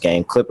else in this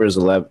game. Clippers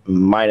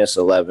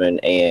 -11,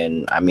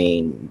 and I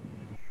mean,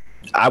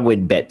 I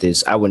would bet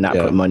this. I would not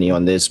put money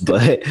on this,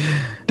 but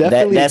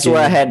that's where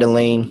I had to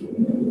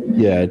lean.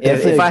 Yeah,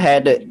 if I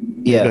had to.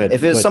 Yeah,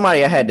 if it's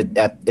somebody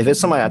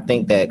I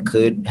think that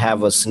could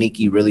have a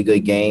sneaky, really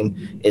good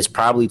game, it's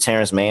probably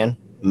Terrence Mann.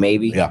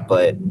 Maybe,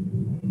 but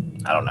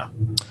I don't know.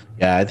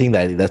 Yeah, I think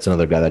that's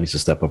another guy that needs to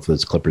step up for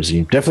this Clippers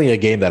team. Definitely a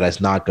game that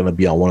is not going to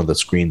be on one of the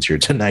screens here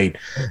tonight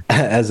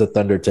as the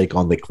Thunder take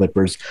on the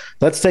Clippers.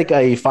 Let's take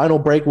a final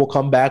break. We'll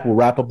come back. We'll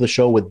wrap up the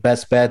show with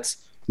best bets,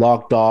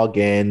 lock dog,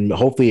 and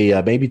hopefully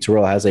maybe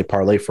Terrell has a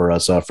parlay for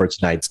us for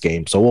tonight's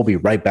game. So we'll be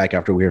right back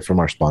after we hear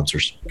from our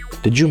sponsors.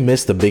 Did you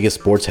miss the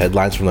biggest sports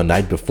headlines from the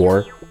night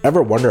before?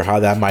 Ever wonder how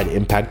that might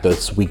impact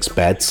this week's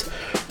bets?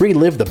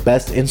 Relive the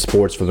best in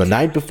sports from the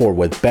night before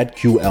with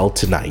BetQL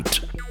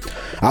Tonight.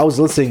 I was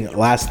listening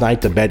last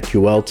night to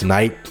BetQL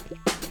Tonight,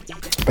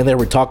 and they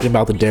were talking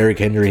about the Derrick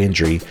Henry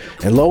injury.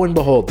 And lo and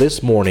behold,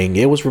 this morning,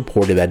 it was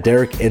reported that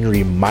Derrick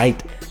Henry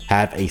might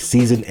have a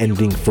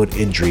season-ending foot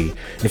injury.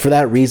 And for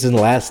that reason,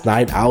 last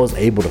night, I was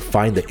able to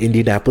find the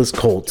Indianapolis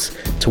Colts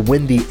to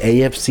win the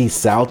AFC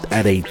South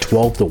at a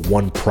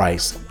 12-1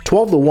 price.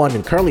 12-1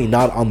 and currently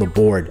not on the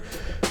board.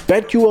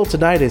 BetQL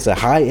Tonight is a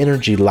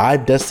high-energy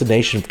live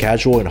destination of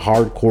casual and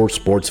hardcore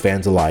sports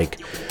fans alike.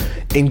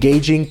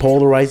 Engaging,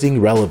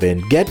 polarizing,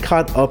 relevant. Get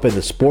caught up in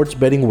the sports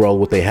betting world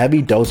with a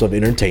heavy dose of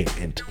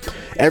entertainment.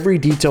 Every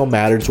detail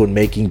matters when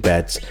making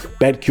bets.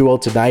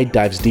 BetQL Tonight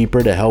dives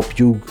deeper to help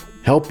you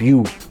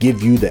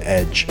give you the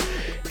edge.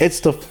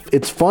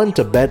 It's fun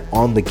to bet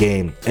on the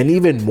game, and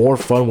even more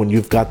fun when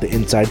you've got the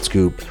inside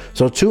scoop.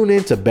 So tune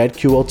in to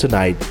BetQL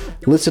Tonight.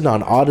 Listen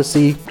on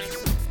Odyssey,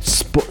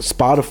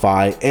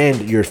 Spotify,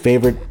 and your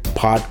favorite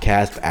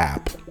podcast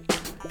app.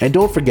 And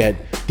don't forget,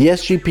 the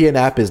SGPN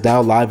app is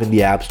now live in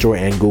the App Store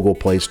and Google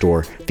Play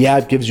Store. The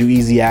app gives you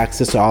easy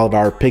access to all of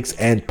our picks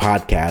and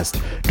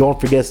podcasts. Don't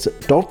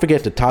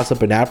forget to toss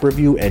up an app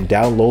review and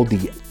download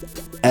the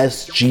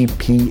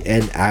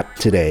SGPN app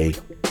today.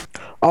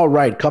 All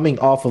right, coming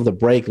off of the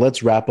break,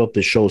 let's wrap up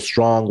the show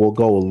strong. We'll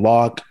go with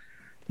lock.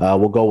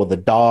 We'll go with the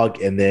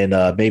dog, and then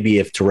maybe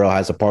if Terrell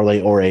has a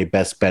parlay or a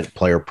best bet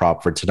player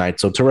prop for tonight.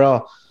 So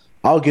Terrell,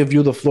 I'll give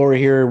you the floor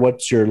here.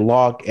 What's your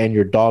lock and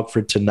your dog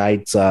for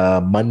tonight's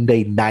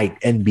Monday night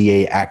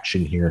NBA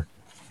action here?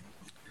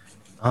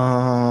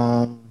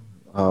 Oh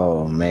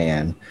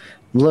man,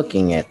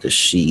 looking at the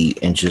sheet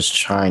and just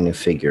trying to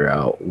figure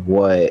out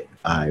what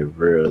I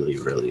really,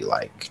 really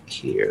like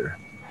here.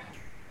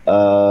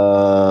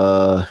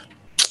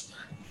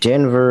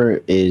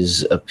 Denver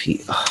is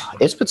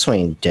it's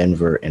between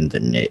Denver and the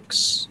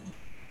Knicks.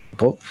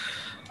 But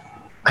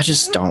I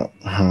just don't.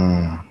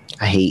 I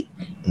hate.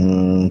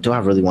 Do I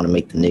really want to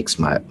make the Knicks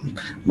my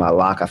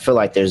lock? I feel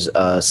like there's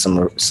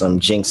some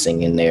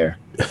jinxing in there.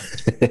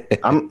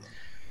 I'm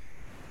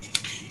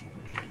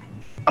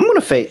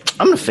gonna fade.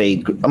 I'm gonna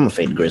fade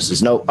the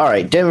Grizzlies. No, all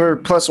right. Denver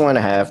plus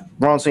 1.5.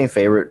 Wrong team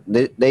favorite.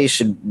 They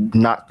should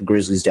knock the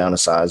Grizzlies down a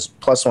size.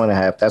 Plus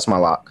 1.5. That's my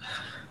lock.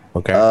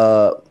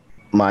 Okay.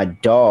 My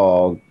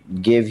dog,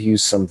 give you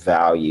some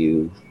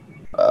value.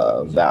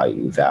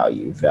 Value.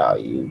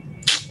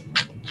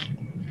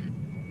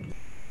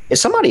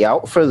 Is somebody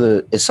out for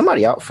the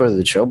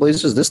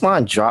Trailblazers? This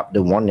line dropped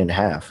to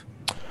 1.5.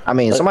 I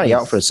mean, somebody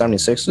out for the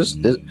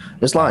 76ers.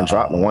 This line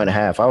dropped to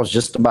 1.5. I was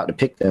just about to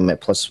pick them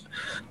at plus.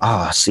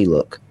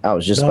 Look. I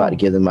was just about to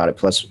give them out at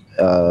plus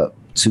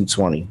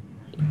 220.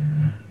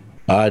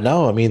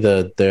 No, I mean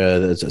I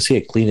see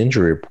a clean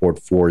injury report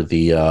for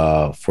the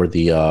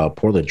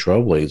Portland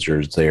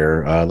Trailblazers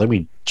there. Let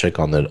me check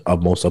on the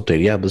most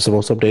updated. Yeah, this is the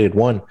most updated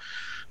one.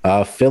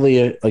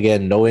 Philly,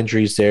 again, no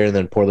injuries there, and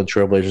then Portland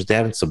Trailblazers, they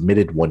haven't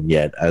submitted one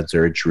yet as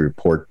their injury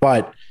report,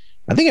 but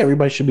I think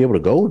everybody should be able to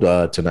go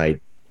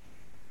tonight.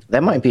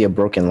 That might be a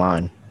broken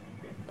line.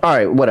 All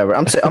right, whatever.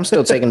 I'm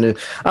still taking the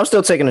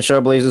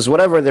Trailblazers.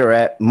 Whatever they're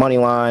at, money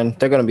line,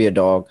 they're going to be a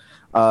dog.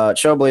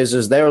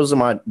 Trailblazers,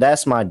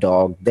 that's my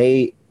dog.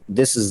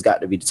 This has got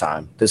to be the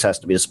time. This has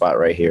to be the spot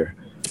right here.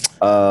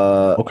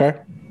 Okay.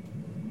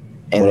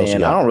 And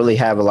then I don't really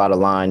have a lot of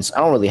lines.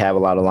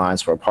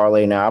 For a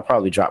parlay now. I'll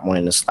probably drop one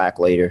in the Slack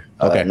later.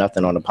 Okay.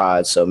 Nothing on the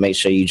pod, so make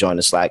sure you join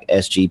the Slack,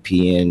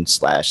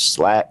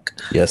 SGPN/Slack.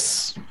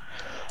 Yes.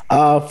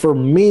 For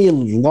me,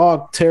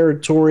 log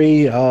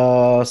territory.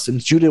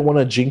 Since you didn't want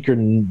to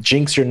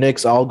jinx your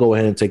Knicks, I'll go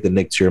ahead and take the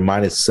Knicks here,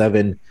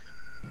 -7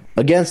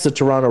 against the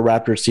Toronto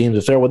Raptors teams.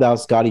 If they're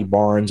without Scotty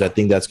Barnes, I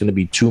think that's going to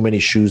be too many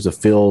shoes to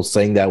fill.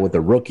 Saying that with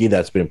a rookie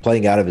that's been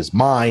playing out of his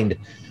mind,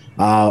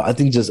 I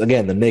think just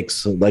again the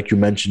Knicks, like you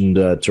mentioned,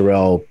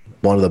 Terrell,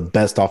 one of the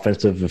best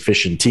offensive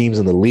efficient teams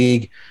in the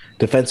league.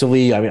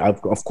 Defensively, I mean,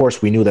 of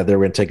course, we knew that they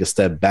were going to take a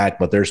step back,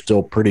 but they're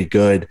still pretty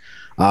good.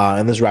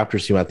 And this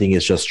Raptors team, I think,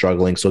 is just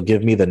struggling. So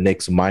give me the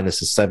Knicks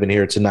 -7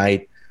 here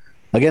tonight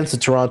against the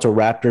Toronto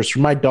Raptors. For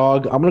my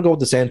dog, I'm going to go with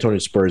the San Antonio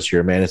Spurs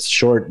here, man. It's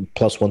short,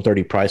 plus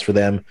 130 price for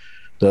them.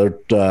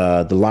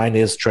 The line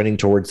is trending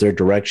towards their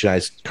direction. I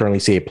currently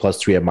see a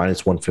 +3 at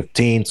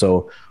 -115.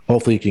 So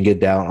hopefully you can get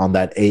down on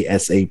that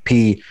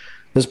ASAP.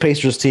 This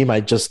Pacers team, I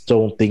just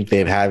don't think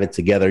they have it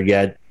together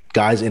yet.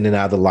 Guys in and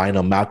out of the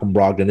lineup. Malcolm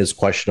Brogdon is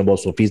questionable,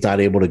 so if he's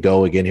not able to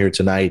go again here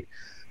tonight,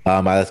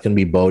 that's going to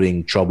be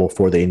boding trouble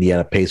for the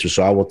Indiana Pacers.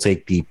 So I will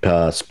take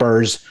the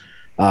Spurs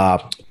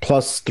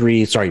plus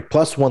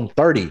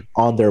 130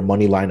 on their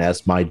money line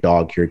as my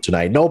dog here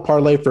tonight. No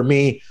parlay for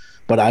me,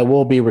 but I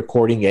will be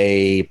recording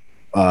a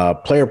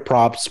player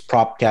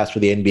propcast for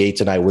the NBA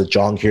tonight with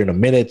Jong here in a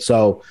minute.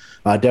 So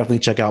definitely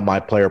check out my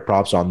player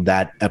props on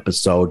that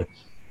episode.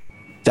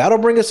 That'll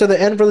bring us to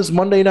the end for this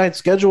Monday night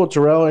schedule.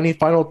 Terrell, any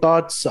final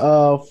thoughts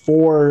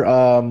for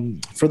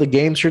the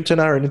games here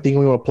tonight, or anything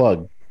we want to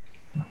plug?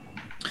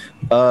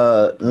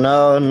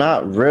 No,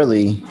 not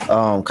really.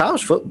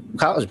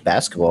 College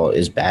basketball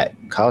is back.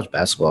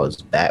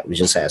 We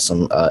just had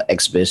some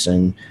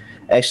exhibition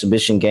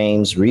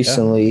games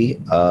recently.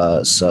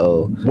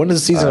 So when does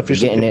the season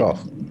officially kick off?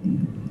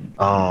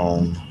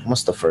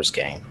 What's the first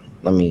game?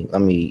 Let me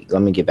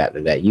get back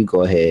to that. You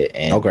go ahead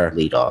and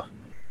lead off.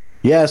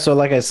 Yeah, so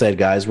like I said,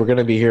 guys, we're going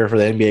to be here for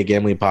the NBA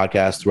Gambling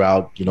Podcast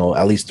throughout,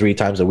 at least 3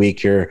 times a week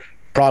here.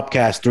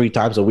 Propcast 3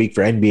 times a week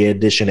for NBA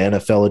edition,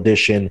 NFL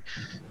edition.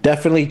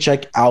 Definitely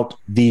check out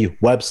the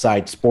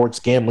website,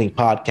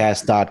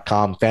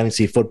 sportsgamblingpodcast.com,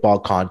 fantasy football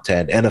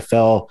content,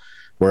 NFL.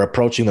 We're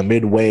approaching the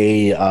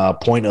midway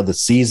point of the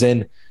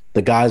season.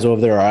 The guys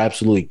over there are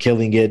absolutely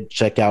killing it.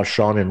 Check out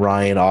Sean and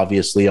Ryan,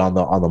 obviously, on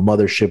the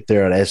mothership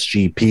there at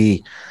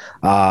SGP.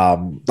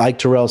 Like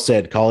Terrell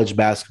said, college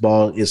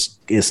basketball is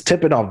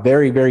tipping off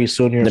very, very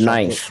soon here. The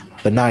 9th.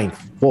 The 9th.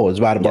 Well, it's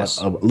about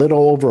a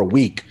little over a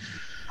week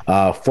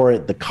for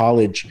the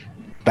college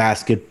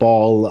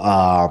basketball.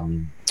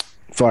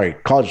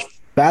 College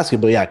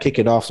basketball,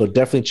 kicking off. So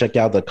definitely check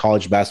out the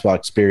college basketball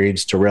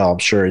experience. Terrell, I'm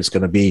sure, is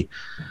going to be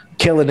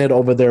killing it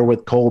over there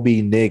with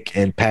Colby, Nick,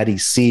 and Patty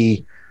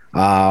C.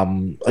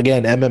 Again,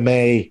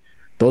 MMA.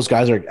 Those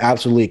guys are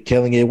absolutely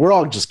killing it. We're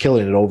all just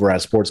killing it over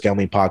at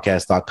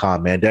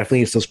sportsgamblingpodcast.com, man.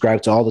 Definitely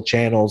subscribe to all the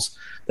channels.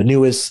 The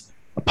newest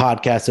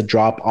podcast to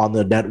drop on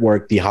the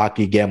network, the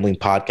Hockey Gambling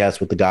Podcast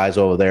with the guys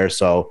over there.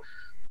 So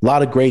a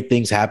lot of great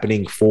things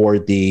happening for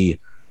the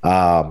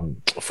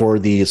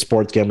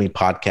Sports Gambling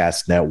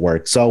Podcast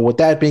Network. So with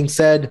that being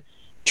said,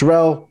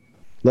 Terrell,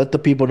 let the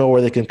people know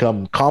where they can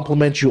come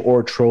compliment you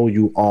or troll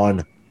you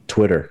on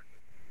Twitter.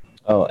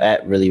 Oh,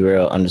 at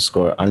reallyreal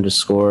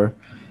 __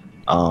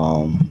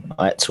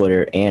 at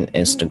Twitter and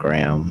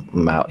Instagram.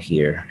 I'm out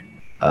here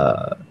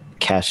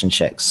cashing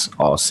checks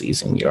all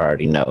season. You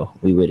already know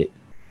we with it.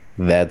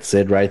 That's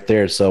it right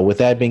there. So with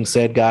that being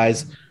said,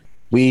 guys,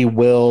 we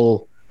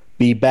will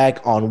be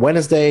back on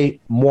Wednesday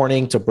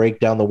morning to break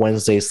down the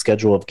Wednesday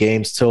schedule of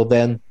games. Till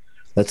then,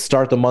 let's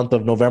start the month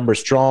of November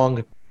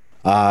strong.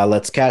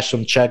 Let's cash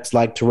some checks,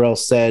 like Terrell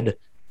said,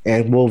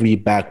 and we'll be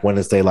back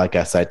Wednesday, like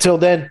I said. Till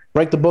then,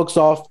 break the books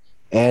off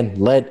and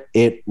let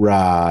it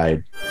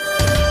ride.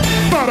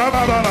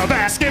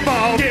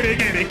 Basketball, give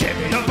me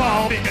the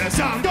ball because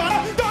I'm